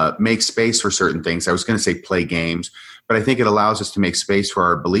to make space for certain things. I was going to say play games, but I think it allows us to make space for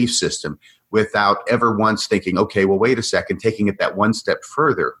our belief system without ever once thinking, okay, well, wait a second, taking it that one step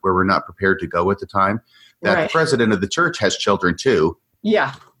further where we're not prepared to go at the time. That right. The president of the church has children too.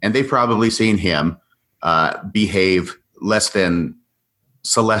 Yeah. And they've probably seen him behave less than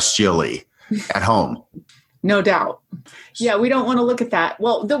celestially at home. No doubt. Yeah, we don't want to look at that.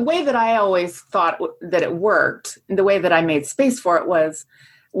 Well, the way that I always thought that it worked, and the way that I made space for it was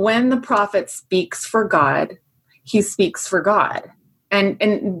when the prophet speaks for God, he speaks for God. And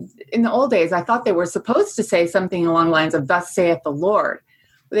in the old days, I thought they were supposed to say something along the lines of, "Thus saith the Lord."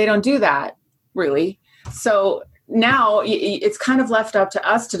 But they don't do that, really. So now it's kind of left up to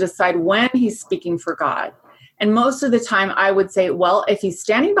us to decide when he's speaking for God. And most of the time, I would say, well, if he's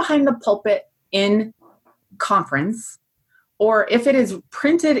standing behind the pulpit in conference, or if it is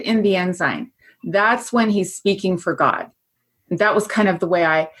printed in the ensign, that's when he's speaking for God. And that was kind of the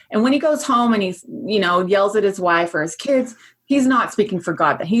way and when he goes home and he's, yells at his wife or his kids, he's not speaking for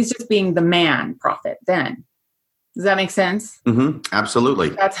God. Then he's just being the man prophet then. Does that make sense? Mm-hmm. Absolutely.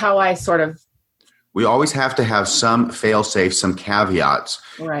 That's how I we always have to have some fail-safe, some caveats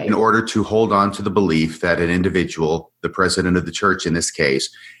right. in order to hold on to the belief that an individual, the president of the church in this case,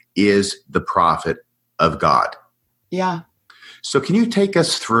 is the prophet of God. Yeah. So can you take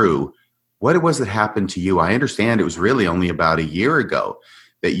us through what it was that happened to you? I understand it was really only about a year ago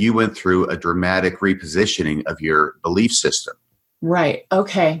that you went through a dramatic repositioning of your belief system. Right.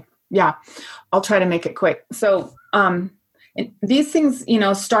 Okay. Yeah. I'll try to make it quick. So these things,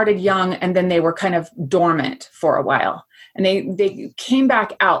 started young and then they were kind of dormant for a while and they came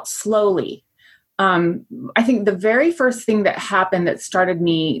back out slowly. I think the very first thing that happened that started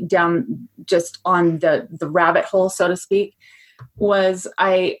me down just on the rabbit hole, so to speak, was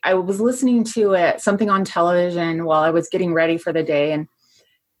I was listening to something on television while I was getting ready for the day, and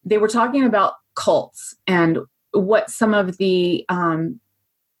they were talking about cults and what some of the common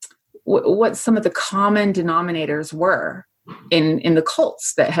denominators were in the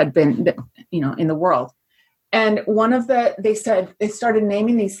cults that had been, in the world. And they started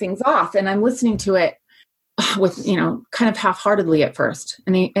naming these things off, and I'm listening to it with, kind of half-heartedly at first.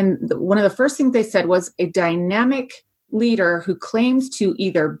 And one of the first things they said was a dynamic leader who claims to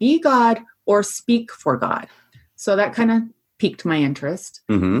either be God or speak for God. So that kind of piqued my interest.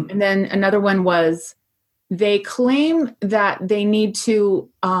 Mm-hmm. And then another one was they claim that they need to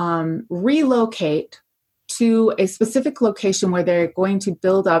relocate to a specific location where they're going to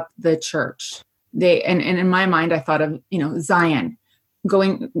build up the church. And in my mind, I thought of, Zion,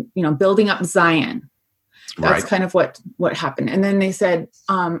 building up Zion. That's right. Kind of what happened. And then they said,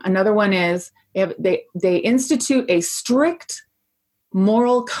 another one is they institute a strict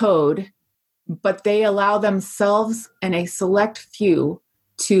moral code, but they allow themselves and a select few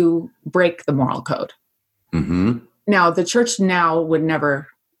to break the moral code. Mm-hmm. Now, the church now would never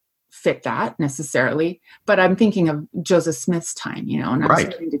fit that necessarily, but I'm thinking of Joseph Smith's time, and I'm right.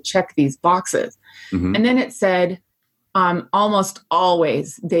 starting to check these boxes. Mm-hmm. And then it said, almost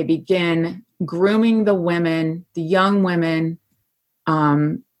always they begin grooming the young women,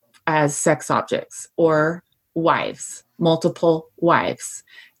 as sex objects or wives, multiple wives.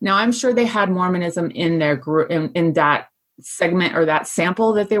 Now, I'm sure they had Mormonism in their group in that segment or that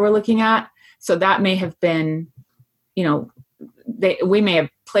sample that they were looking at. So that may have been, we may have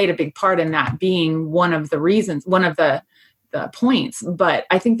played a big part in that being one of the reasons, one of the points. But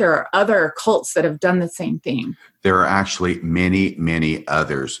I think there are other cults that have done the same thing. There are actually many, many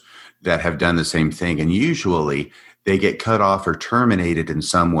others that have done the same thing. And usually they get cut off or terminated in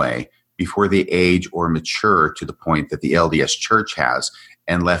some way before they age or mature to the point that the LDS Church has.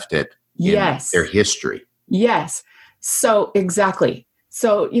 and left it in their history. Yes. So exactly.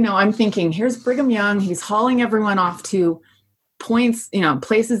 So, I'm thinking, here's Brigham Young. He's hauling everyone off to points,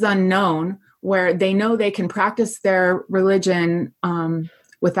 places unknown where they know they can practice their religion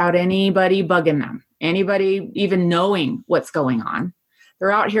without anybody bugging them, anybody even knowing what's going on.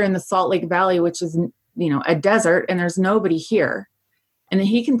 They're out here in the Salt Lake Valley, which is, a desert, and there's nobody here. And then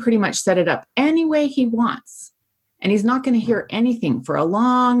he can pretty much set it up any way he wants. And he's not going to hear anything for a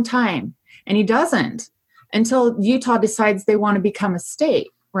long time. And he doesn't until Utah decides they want to become a state,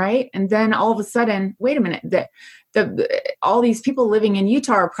 right? And then all of a sudden, wait a minute, all these people living in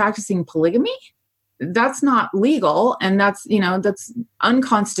Utah are practicing polygamy. That's not legal, and that's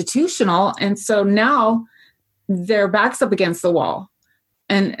unconstitutional. And so now their back's up against the wall.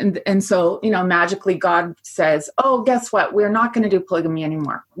 And so, magically God says, oh, guess what? We're not going to do polygamy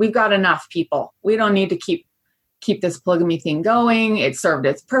anymore. We've got enough people. We don't need to keep this polygamy thing going. It served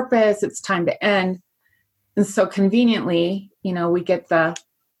its purpose. It's time to end. And so conveniently, we get the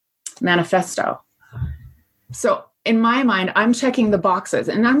manifesto. So in my mind, I'm checking the boxes,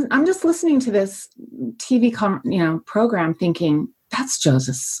 and I'm just listening to this TV program thinking, that's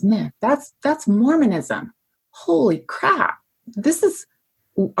Joseph Smith. That's Mormonism. Holy crap.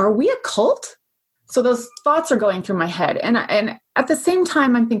 Are we a cult? So those thoughts are going through my head. And at the same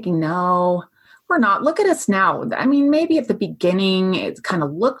time, I'm thinking, no, we're not. Look at us now. I mean, maybe at the beginning, it kind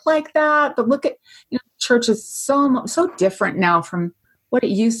of looked like that, but look at, church is so different now from what it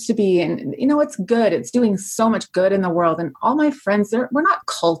used to be. And, it's good. It's doing so much good in the world. And all my friends, we're not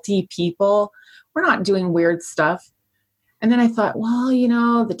culty people. We're not doing weird stuff. And then I thought, well,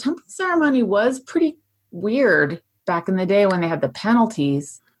 the temple ceremony was pretty weird back in the day when they had the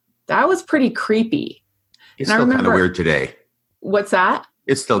penalties. That was pretty creepy. It's still kind of weird today. What's that?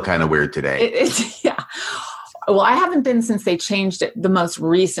 It's still kind of weird today. Yeah. Well, I haven't been since they changed it the most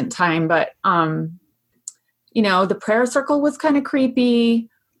recent time, but, the prayer circle was kind of creepy.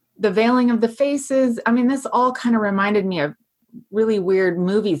 The veiling of the faces. I mean, this all kind of reminded me of really weird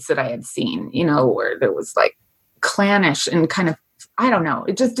movies that I had seen, where there was like clannish and kind of, I don't know.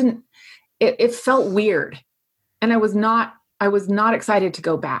 It just didn't, it felt weird. And I was not excited to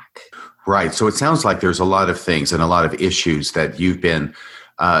go back. Right. So it sounds like there's a lot of things and a lot of issues that you've been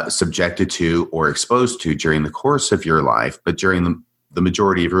subjected to or exposed to during the course of your life. But during the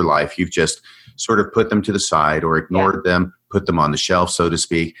majority of your life, you've just sort of put them to the side or ignored them, put them on the shelf, so to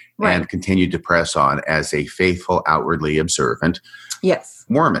speak, and continued to press on as a faithful, outwardly observant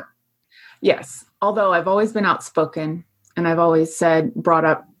Mormon. Yes. Although I've always been outspoken and I've always brought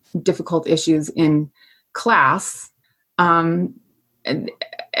up difficult issues in class,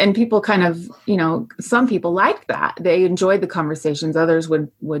 and people kind of, some people liked that. They enjoyed the conversations. Others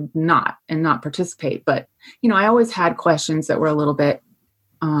would not participate. But, I always had questions that were a little bit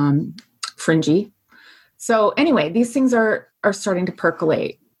fringy. So anyway, these things are starting to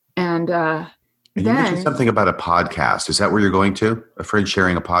percolate. And you mentioned something about a podcast. Is that where you're going to? A friend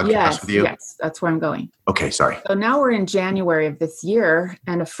sharing a podcast with you? Yes, that's where I'm going. Okay, sorry. So now we're in January of this year,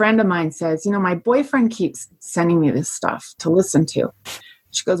 and a friend of mine says, my boyfriend keeps sending me this stuff to listen to.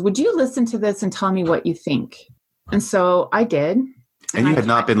 She goes, would you listen to this and tell me what you think? And so I did. And you had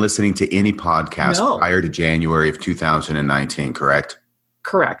not been listening to any podcast prior to January of 2019, correct?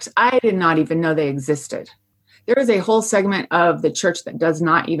 Correct. I did not even know they existed. There is a whole segment of the church that does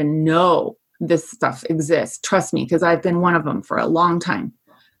not even know this stuff exists. Trust me, because I've been one of them for a long time.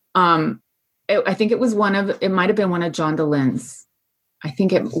 I think it might have been one of John DeLynne's. I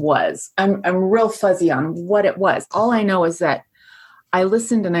think it was. I'm real fuzzy on what it was. All I know is that I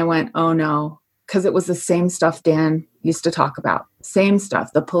listened and I went, oh no, because it was the same stuff Dan used to talk about. Same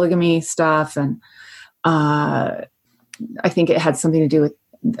stuff, the polygamy stuff. And I think it had something to do with,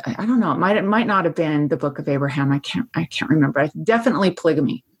 I don't know, it might not have been the Book of Abraham. I can't remember. Definitely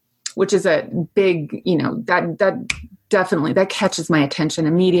polygamy, which is a big, that definitely, that catches my attention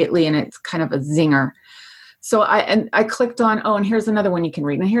immediately. And it's kind of a zinger. So I clicked on, and here's another one you can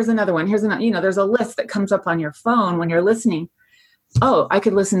read. And here's another one. Here's another, there's a list that comes up on your phone when you're listening. Oh, I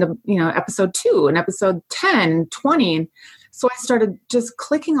could listen to, episode 2 and episode 10, 20. And so I started just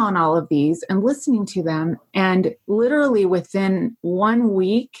clicking on all of these and listening to them. And literally within 1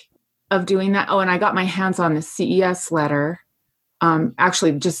 week of doing that, and I got my hands on the CES letter,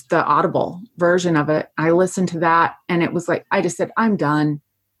 actually just the Audible version of it. I listened to that and it was like, I just said, I'm done.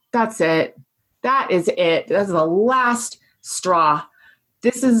 That's it. That is it. That's the last straw.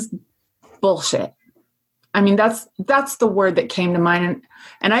 This is bullshit. I mean, that's the word that came to mind.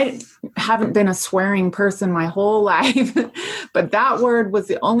 And I haven't been a swearing person my whole life, but that word was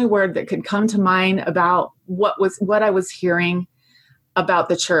the only word that could come to mind about what I was hearing. about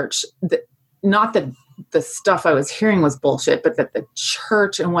the church. Not that the stuff I was hearing was bullshit, but that the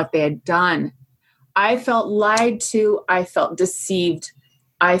church and what they had done, I felt lied to. I felt deceived.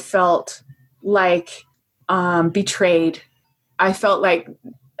 I felt like betrayed. I felt like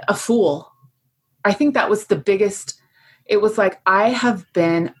a fool. I think that was the biggest. It was like, I have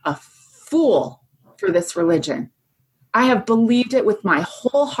been a fool for this religion. I have believed it with my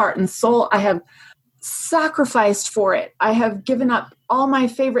whole heart and soul. I have sacrificed for it. I have given up all my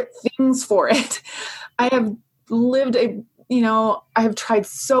favorite things for it. I have lived I have tried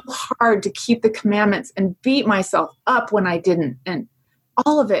so hard to keep the commandments and beat myself up when I didn't, and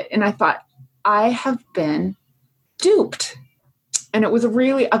all of it. And I thought, I have been duped. And it was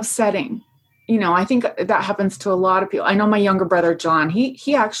really upsetting. I think that happens to a lot of people. I know my younger brother, John,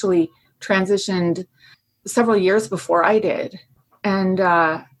 he actually transitioned several years before I did. And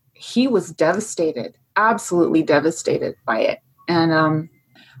he was devastated, absolutely devastated by it. And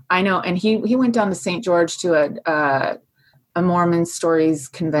I know, and he went down to St. George to a Mormon Stories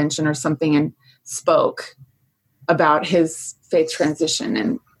convention or something and spoke about his faith transition.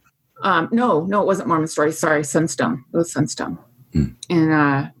 And no, it wasn't Mormon Stories. Sorry, Sunstone. It was Sunstone.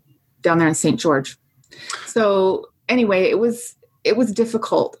 And down there in St. George. So anyway, it was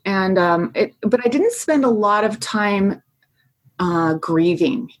difficult. And but I didn't spend a lot of time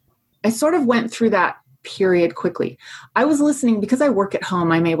grieving. I sort of went through that period quickly. I was listening because I work at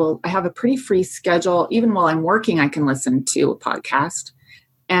home. I have a pretty free schedule. Even while I'm working, I can listen to a podcast.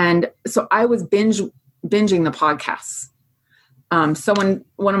 And so I was binging the podcasts. So when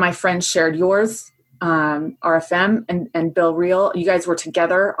one of my friends shared yours, RFM and Bill Reel, you guys were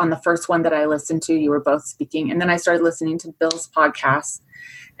together on the first one that I listened to. You were both speaking. And then I started listening to Bill's podcast.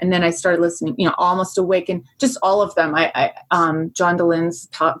 And then I started listening, Almost Awaken, just all of them. I John DeLynne's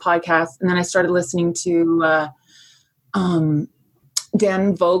podcast. And then I started listening to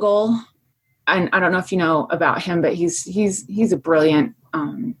Dan Vogel. And I don't know if you know about him, but he's a brilliant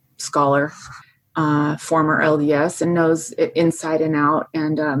scholar, former LDS, and knows it inside and out.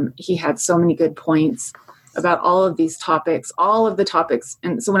 And he had so many good points about all of these topics, all of the topics.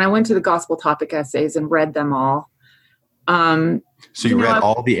 And so when I went to the gospel topic essays and read them all, so you read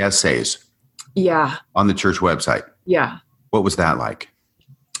all the essays? Yeah. On the church website? Yeah. What was that like?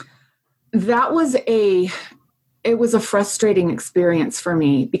 That was it was a frustrating experience for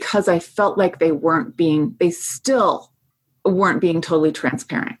me because I felt like they still weren't being totally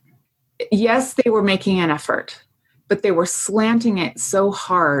transparent. Yes, they were making an effort, but they were slanting it so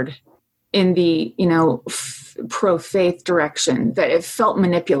hard in the, pro-faith direction that it felt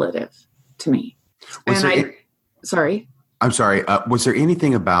manipulative to me. Sorry. I'm sorry. Was there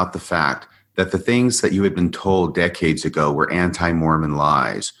anything about the fact that the things that you had been told decades ago were anti-Mormon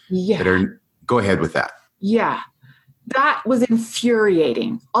lies? Yeah. Go ahead with that. Yeah. That was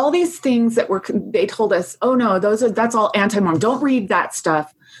infuriating. All these things that they told us, oh no, that's all anti-Mormon. Don't read that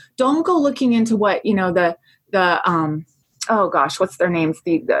stuff. Don't go looking into what, oh gosh, what's their names?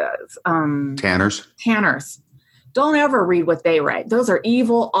 The Tanners. Don't ever read what they write. Those are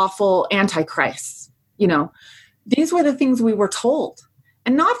evil, awful antichrists. These were the things we were told,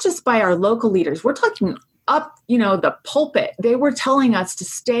 and not just by our local leaders. We're talking up, the pulpit. They were telling us to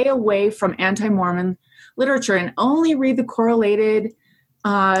stay away from anti-Mormon literature and only read the correlated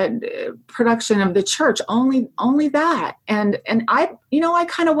production of the church, only that. And I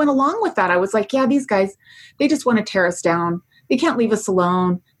kind of went along with that. I was like, yeah, these guys, they just want to tear us down. They can't leave us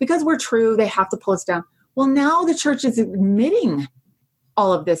alone because we're true. They have to pull us down. Well, now the church is admitting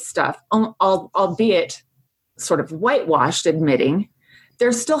all of this stuff, albeit sort of whitewashed admitting.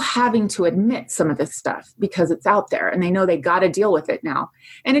 They're still having to admit some of this stuff because it's out there and they know they got to deal with it now.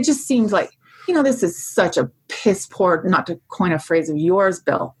 And it just seems like, this is such a piss poor, not to coin a phrase of yours,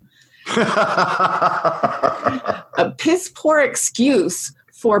 Bill, a piss poor excuse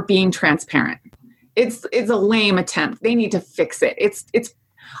for being transparent. It's a lame attempt. They need to fix it.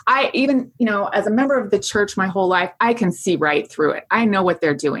 I even, as a member of the church my whole life, I can see right through it. I know what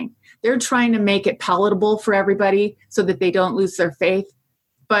they're doing. They're trying to make it palatable for everybody so that they don't lose their faith.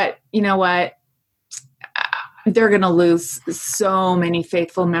 But you know what? They're going to lose so many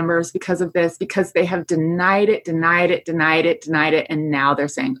faithful members because of this, because they have denied it. And now they're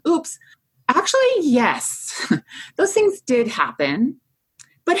saying, oops, actually, yes, those things did happen.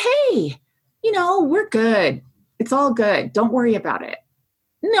 But hey, we're good. It's all good. Don't worry about it.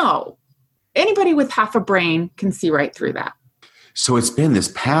 No, anybody with half a brain can see right through that. So it's been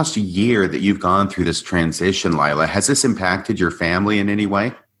this past year that you've gone through this transition, Lila. Has this impacted your family in any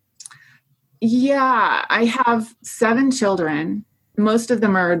way? Yeah, I have 7 children. Most of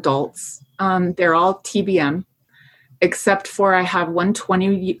them are adults. They're all TBM. except for I have one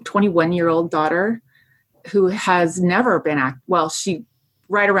 21-year-old daughter who has never been she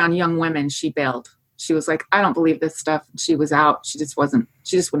right around young women, she bailed. She was like, I don't believe this stuff. She was out. She just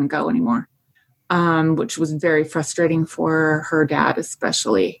wouldn't go anymore, which was very frustrating for her dad,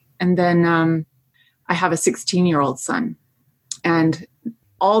 especially. And then I have a 16-year-old son, and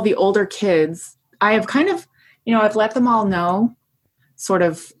all the older kids, I have kind of, I've let them all know sort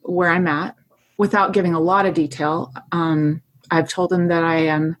of where I'm at without giving a lot of detail. I've told them that I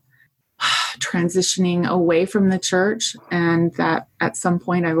am transitioning away from the church and that at some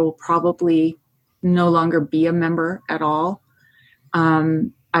point I will probably no longer be a member at all.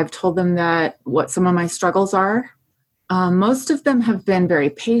 I've told them that what some of my struggles are. Most of them have been very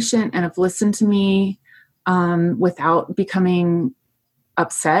patient and have listened to me without becoming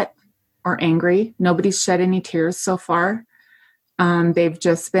upset or angry. Nobody's shed any tears so far. They've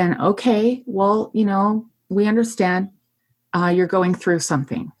just been, okay, well, we understand you're going through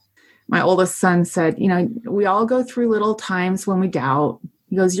something. My oldest son said, we all go through little times when we doubt.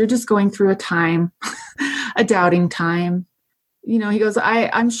 He goes, you're just going through a time, a doubting time. He goes,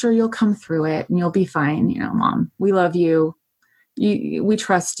 I'm sure you'll come through it and you'll be fine. Mom, we love you. We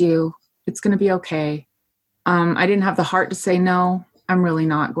trust you. It's going to be okay. I didn't have the heart to say, no, I'm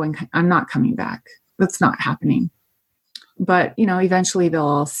not coming back. That's not happening. But, eventually they'll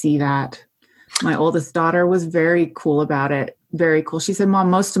all see that. My oldest daughter was very cool about it. Very cool. She said, Mom,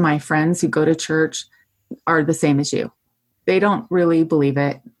 most of my friends who go to church are the same as you. They don't really believe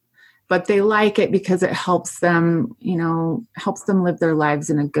it, but they like it because it helps them, helps them live their lives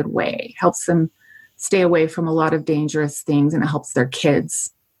in a good way, helps them stay away from a lot of dangerous things, and it helps their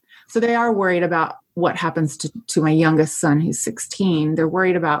kids. So they are worried about what happens to my youngest son, who's 16. They're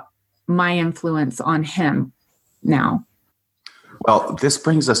worried about my influence on him now. Well, this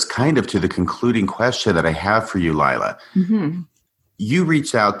brings us kind of to the concluding question that I have for you, Lila. Mm-hmm. You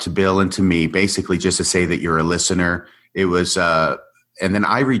reached out to Bill and to me basically just to say that you're a listener. It was, and then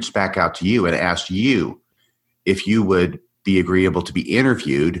I reached back out to you and asked you if you would be agreeable to be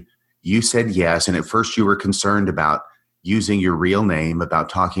interviewed. You said yes. And at first you were concerned about using your real name, about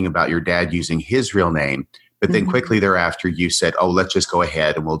talking about your dad using his real name. But then quickly thereafter, you said, oh, let's just go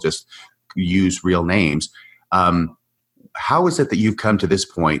ahead and we'll just use real names. How is it that you've come to this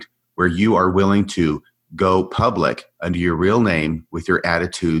point where you are willing to go public under your real name with your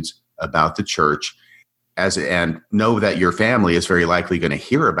attitudes about the church and know that your family is very likely going to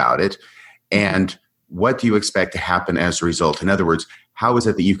hear about it? And what do you expect to happen as a result? In other words, how is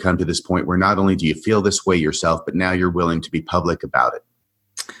it that you've come to this point where not only do you feel this way yourself, but now you're willing to be public about it?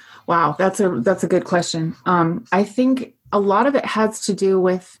 Wow, that's a good question. I think a lot of it has to do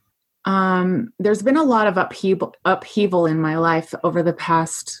with there's been a lot of upheaval in my life over the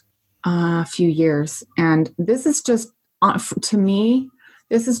past few years. And this is just, to me,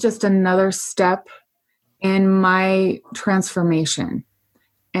 this is just another step in my transformation.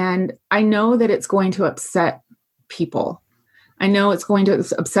 And I know that it's going to upset people. I know it's going to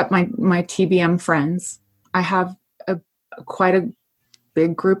upset my TBM friends. I have quite a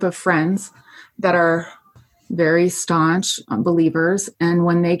big group of friends that are very staunch believers. And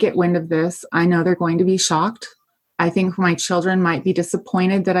when they get wind of this, I know they're going to be shocked. I think my children might be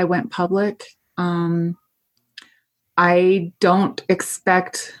disappointed that I went public. I don't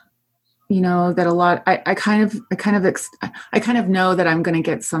expect, that a lot, I kind of know that I'm going to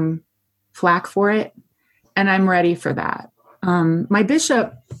get some flack for it, and I'm ready for that. My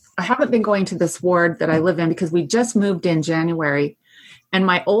bishop, I haven't been going to this ward that I live in because we just moved in January. And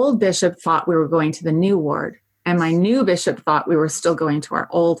my old bishop thought we were going to the new ward, and my new bishop thought we were still going to our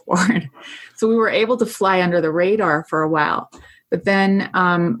old ward. So we were able to fly under the radar for a while. But then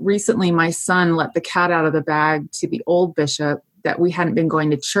recently my son let the cat out of the bag to the old bishop that we hadn't been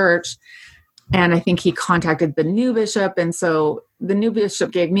going to church. And I think he contacted the new bishop. And so the new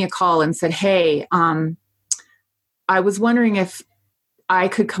bishop gave me a call and said, hey, I was wondering if I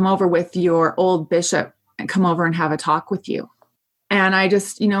could come over with your old bishop and come over and have a talk with you. And I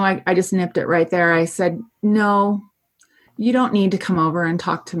just, I just nipped it right there. I said, no, you don't need to come over and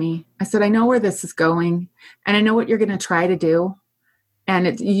talk to me. I said, I know where this is going, and I know what you're going to try to do.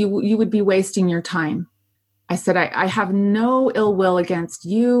 And you would be wasting your time. I said, I have no ill will against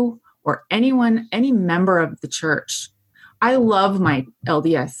you or anyone, any member of the church. I love my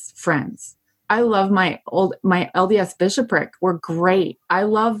LDS friends. I love my LDS bishopric. We're great. I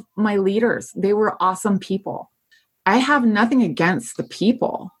love my leaders. They were awesome people. I have nothing against the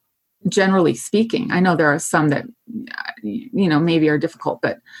people, generally speaking. I know there are some that, maybe are difficult,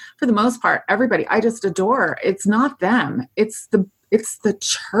 but for the most part, everybody I just adore. It's not them. It's the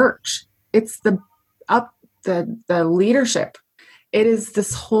church. It's the the leadership. It is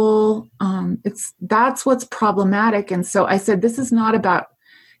this whole, that's what's problematic. And so I said, this is not about,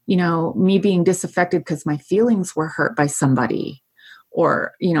 me being disaffected because my feelings were hurt by somebody,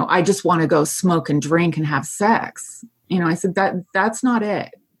 or, I just want to go smoke and drink and have sex. I said, that's not it.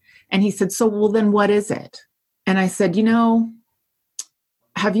 And he said, so, well, then what is it? And I said,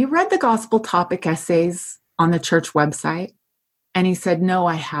 have you read the gospel topic essays on the church website? And he said, no,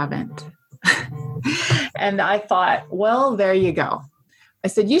 I haven't. And I thought, well, there you go. I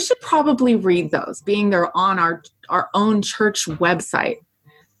said, you should probably read those, being they're on our own church website.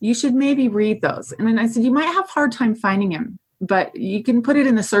 You should maybe read those. And then I said, you might have a hard time finding him, but you can put it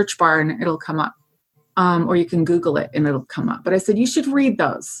in the search bar and it'll come up. Or you can Google it and it'll come up. But I said, you should read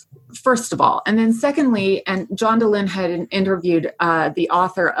those, first of all. And then secondly, and John DeLynn had interviewed the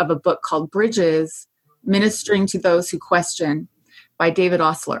author of a book called Bridges, Ministering to Those Who Question, by David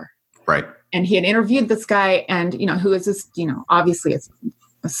Osler. Right. And he had interviewed this guy and, who is this, obviously it's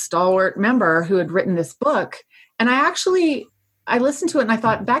a stalwart member who had written this book. And I listened to it and I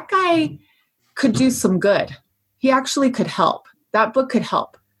thought that guy could do some good. He actually could help. That book could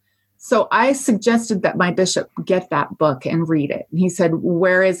help. So I suggested that my bishop get that book and read it. And he said,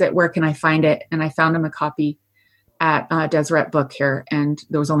 where is it? Where can I find it? And I found him a copy at Deseret Book here. And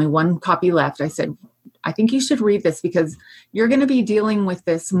there was only one copy left. I said, I think you should read this because you're going to be dealing with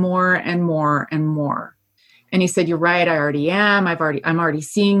this more and more and more. And he said, you're right. I already am. I'm already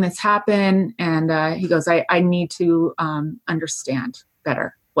seeing this happen. And he goes, I need to understand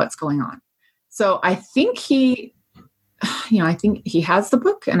better what's going on. So I think I think he has the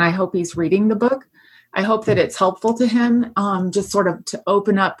book and I hope he's reading the book. I hope that it's helpful to him, just sort of to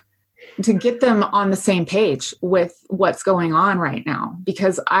open up, to get them on the same page with what's going on right now.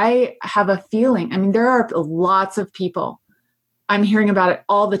 Because I have a feeling, there are lots of people, I'm hearing about it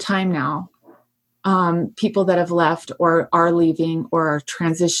all the time now, people that have left or are leaving or are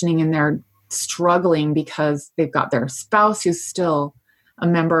transitioning and they're struggling because they've got their spouse who's still a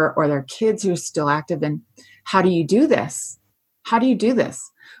member or their kids who are still active. And how do you do this? How do you do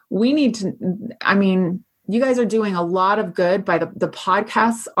this? We need to, you guys are doing a lot of good by the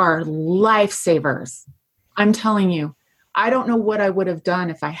podcasts are lifesavers. I'm telling you, I don't know what I would have done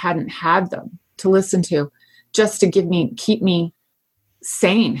if I hadn't had them to listen to, just to keep me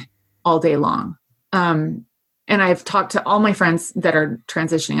sane all day long. And I've talked to all my friends that are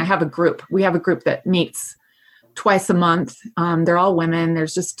transitioning. We have a group that meets twice a month. They're all women.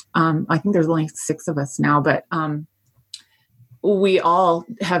 There's just, I think there's only 6 of us now, but we all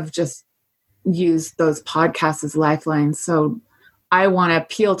have just used those podcasts as lifelines. So I want to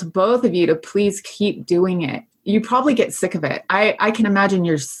appeal to both of you to please keep doing it. You probably get sick of it. I can imagine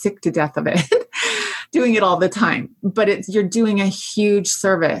you're sick to death of it, doing it all the time, but you're doing a huge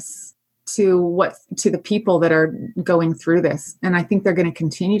service to the people that are going through this. And I think they're going to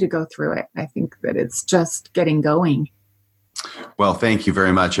continue to go through it. I think that it's just getting going. Well, thank you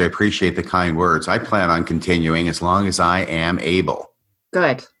very much. I appreciate the kind words. I plan on continuing as long as I am able.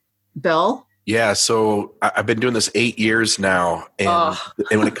 Good. Bill? Yeah, so I've been doing this 8 years now. And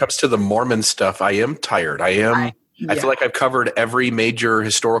when it comes to the Mormon stuff, I am tired. I feel like I've covered every major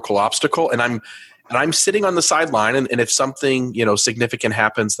historical obstacle, and I'm sitting on the sideline. And if something, significant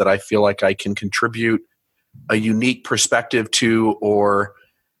happens that I feel like I can contribute a unique perspective to or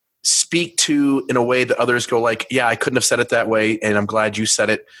speak to in a way that others go like, yeah, I couldn't have said it that way. And I'm glad you said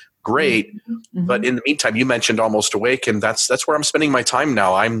it. Great. Mm-hmm. But in the meantime, you mentioned Almost Awake, and that's where I'm spending my time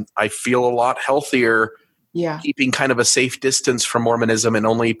now. I feel a lot healthier, keeping kind of a safe distance from Mormonism and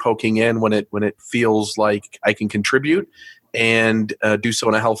only poking in when it feels like I can contribute and do so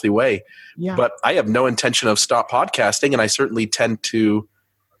in a healthy way. Yeah. But I have no intention of stop podcasting, and I certainly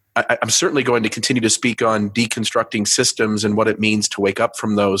I'm certainly going to continue to speak on deconstructing systems and what it means to wake up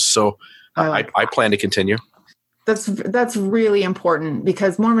from those. So I plan to continue. That's really important,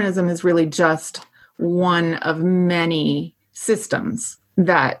 because Mormonism is really just one of many systems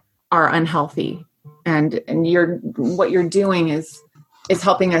that are unhealthy, and what you're doing is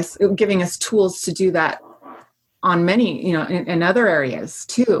helping us, giving us tools to do that on many, in other areas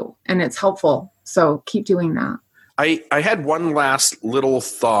too, and it's helpful. So keep doing that. I had one last little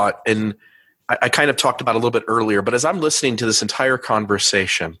thought, and I kind of talked about it a little bit earlier, but as I'm listening to this entire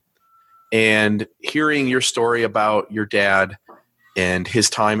conversation and hearing your story about your dad and his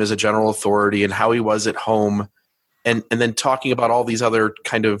time as a general authority and how he was at home, and then talking about all these other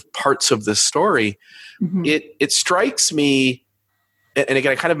kind of parts of this story, mm-hmm. it strikes me, and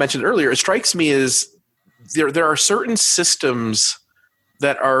again, I kind of mentioned earlier, it strikes me as there are certain systems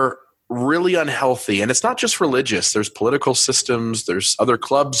that are really unhealthy. And it's not just religious. There's political systems, there's other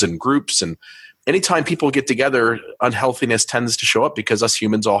clubs and groups and anytime people get together, unhealthiness tends to show up because us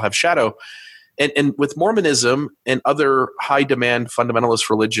humans all have shadow. And with Mormonism and other high demand fundamentalist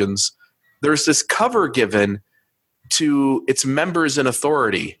religions, there's this cover given to its members in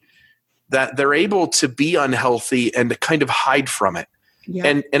authority that they're able to be unhealthy and to kind of hide from it. Yeah.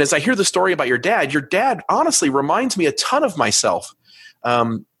 And as I hear the story about your dad honestly reminds me a ton of myself.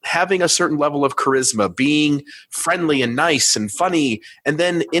 Having a certain level of charisma, being friendly and nice and funny. And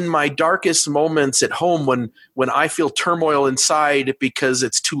then in my darkest moments at home when I feel turmoil inside because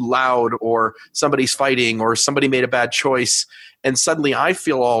it's too loud or somebody's fighting or somebody made a bad choice, and suddenly I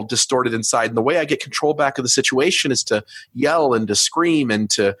feel all distorted inside. And the way I get control back of the situation is to yell and to scream and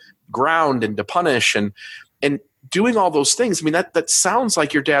to ground and to punish and doing all those things. I mean, that sounds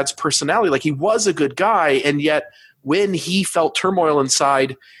like your dad's personality. Like he was a good guy, and yet when he felt turmoil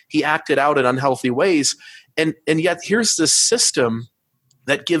inside, he acted out in unhealthy ways. And yet here's this system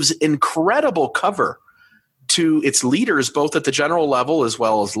that gives incredible cover to its leaders, both at the general level as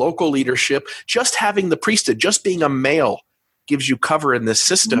well as local leadership. Just having the priesthood, just being a male gives you cover in this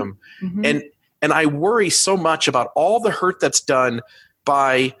system. Mm-hmm. And I worry so much about all the hurt that's done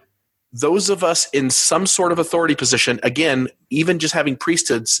by those of us in some sort of authority position. Again, even just having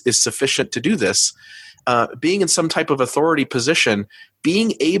priesthoods is sufficient to do this. Being in some type of authority position,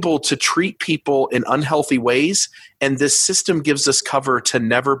 being able to treat people in unhealthy ways, and this system gives us cover to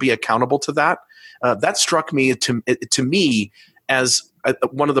never be accountable to that. That struck me to me as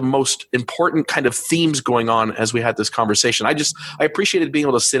one of the most important kind of themes going on as we had this conversation. I appreciated being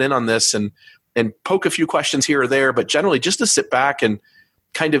able to sit in on this and poke a few questions here or there, but generally just to sit back and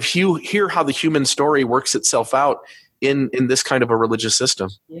kind of hear how the human story works itself out in this kind of a religious system.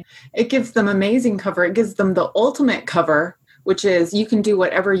 Yeah. It gives them amazing cover. It gives them the ultimate cover, which is you can do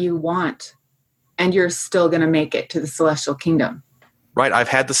whatever you want and you're still going to make it to the celestial kingdom. Right. I've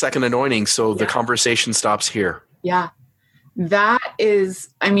had the second anointing, so the conversation stops here. Yeah. That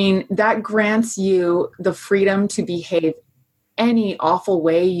grants you the freedom to behave any awful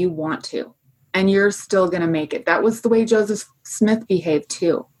way you want to, and you're still going to make it. That was the way Joseph Smith behaved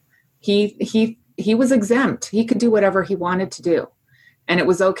too. He was exempt. He could do whatever he wanted to do. And it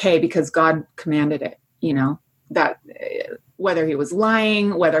was okay because God commanded it, that whether he was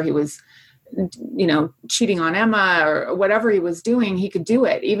lying, whether he was, cheating on Emma or whatever he was doing, he could do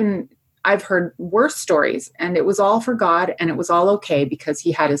it. Even I've heard worse stories, and it was all for God and it was all okay because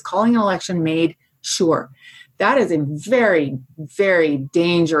he had his calling and election made sure. That is a very, very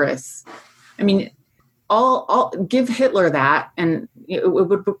dangerous. I mean, I'll give Hitler that, and it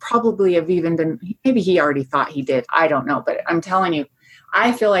would probably have even been, maybe he already thought he did. I don't know, but I'm telling you,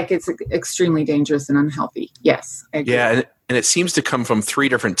 I feel like it's extremely dangerous and unhealthy. Yes, I agree. Yeah, and it seems to come from three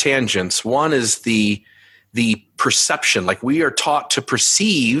different tangents. One is the perception, like we are taught to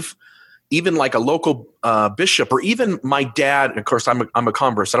perceive, even like a local bishop, or even my dad. Of course, I'm a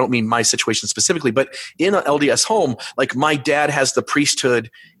convert, so I don't mean my situation specifically, but in an LDS home, like my dad has the priesthood.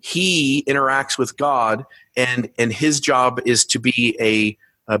 He interacts with God, and his job is to be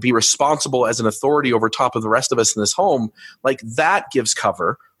be responsible as an authority over top of the rest of us in this home. Like that gives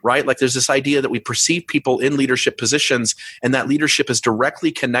cover, right? Like there's this idea that we perceive people in leadership positions, and that leadership is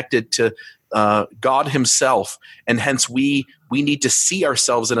directly connected to God himself. And hence we need to see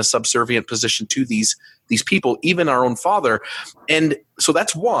ourselves in a subservient position to these people, even our own father. And so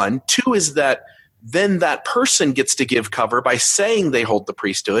that's one. Two is that then that person gets to give cover by saying they hold the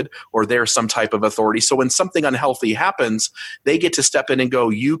priesthood or they're some type of authority. So when something unhealthy happens, they get to step in and go,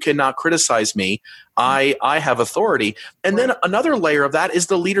 you cannot criticize me. I have authority. And then another layer of that is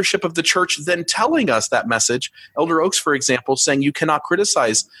the leadership of the church then telling us that message. Elder Oaks, for example, saying you cannot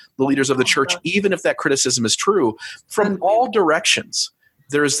criticize the leaders of the church, even if that criticism is true. From all directions,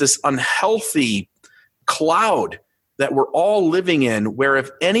 there's this unhealthy cloud that we're all living in, where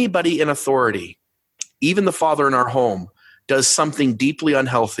if anybody in authority, even the father in our home, does something deeply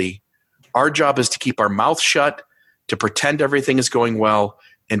unhealthy, our job is to keep our mouth shut, to pretend everything is going well,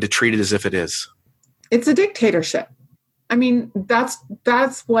 and to treat it as if it is. It's a dictatorship. I mean, that's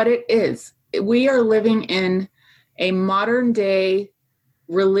what it is. We are living in a modern day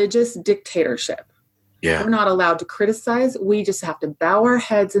religious dictatorship. Yeah. We're not allowed to criticize. We just have to bow our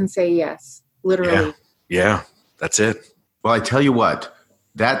heads and say yes, literally. Yeah, that's it. Well, I tell you what,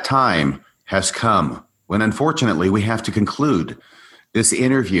 that time has come when unfortunately we have to conclude this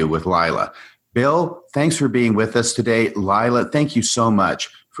interview with Lila. Bill, thanks for being with us today. Lila, thank you so much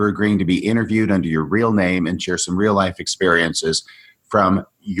for agreeing to be interviewed under your real name and share some real life experiences from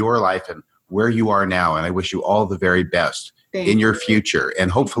your life and where you are now. And I wish you all the very best in your future.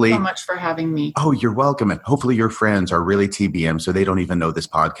 And hopefully, thank you so much for having me. Oh, you're welcome. And hopefully your friends are really TBM, so they don't even know this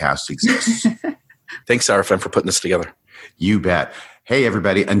podcast exists. Thanks, Arafan, for putting this together. You bet. Hey,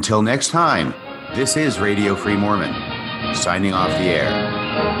 everybody, until next time, this is Radio Free Mormon, signing off the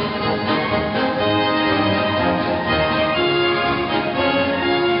air.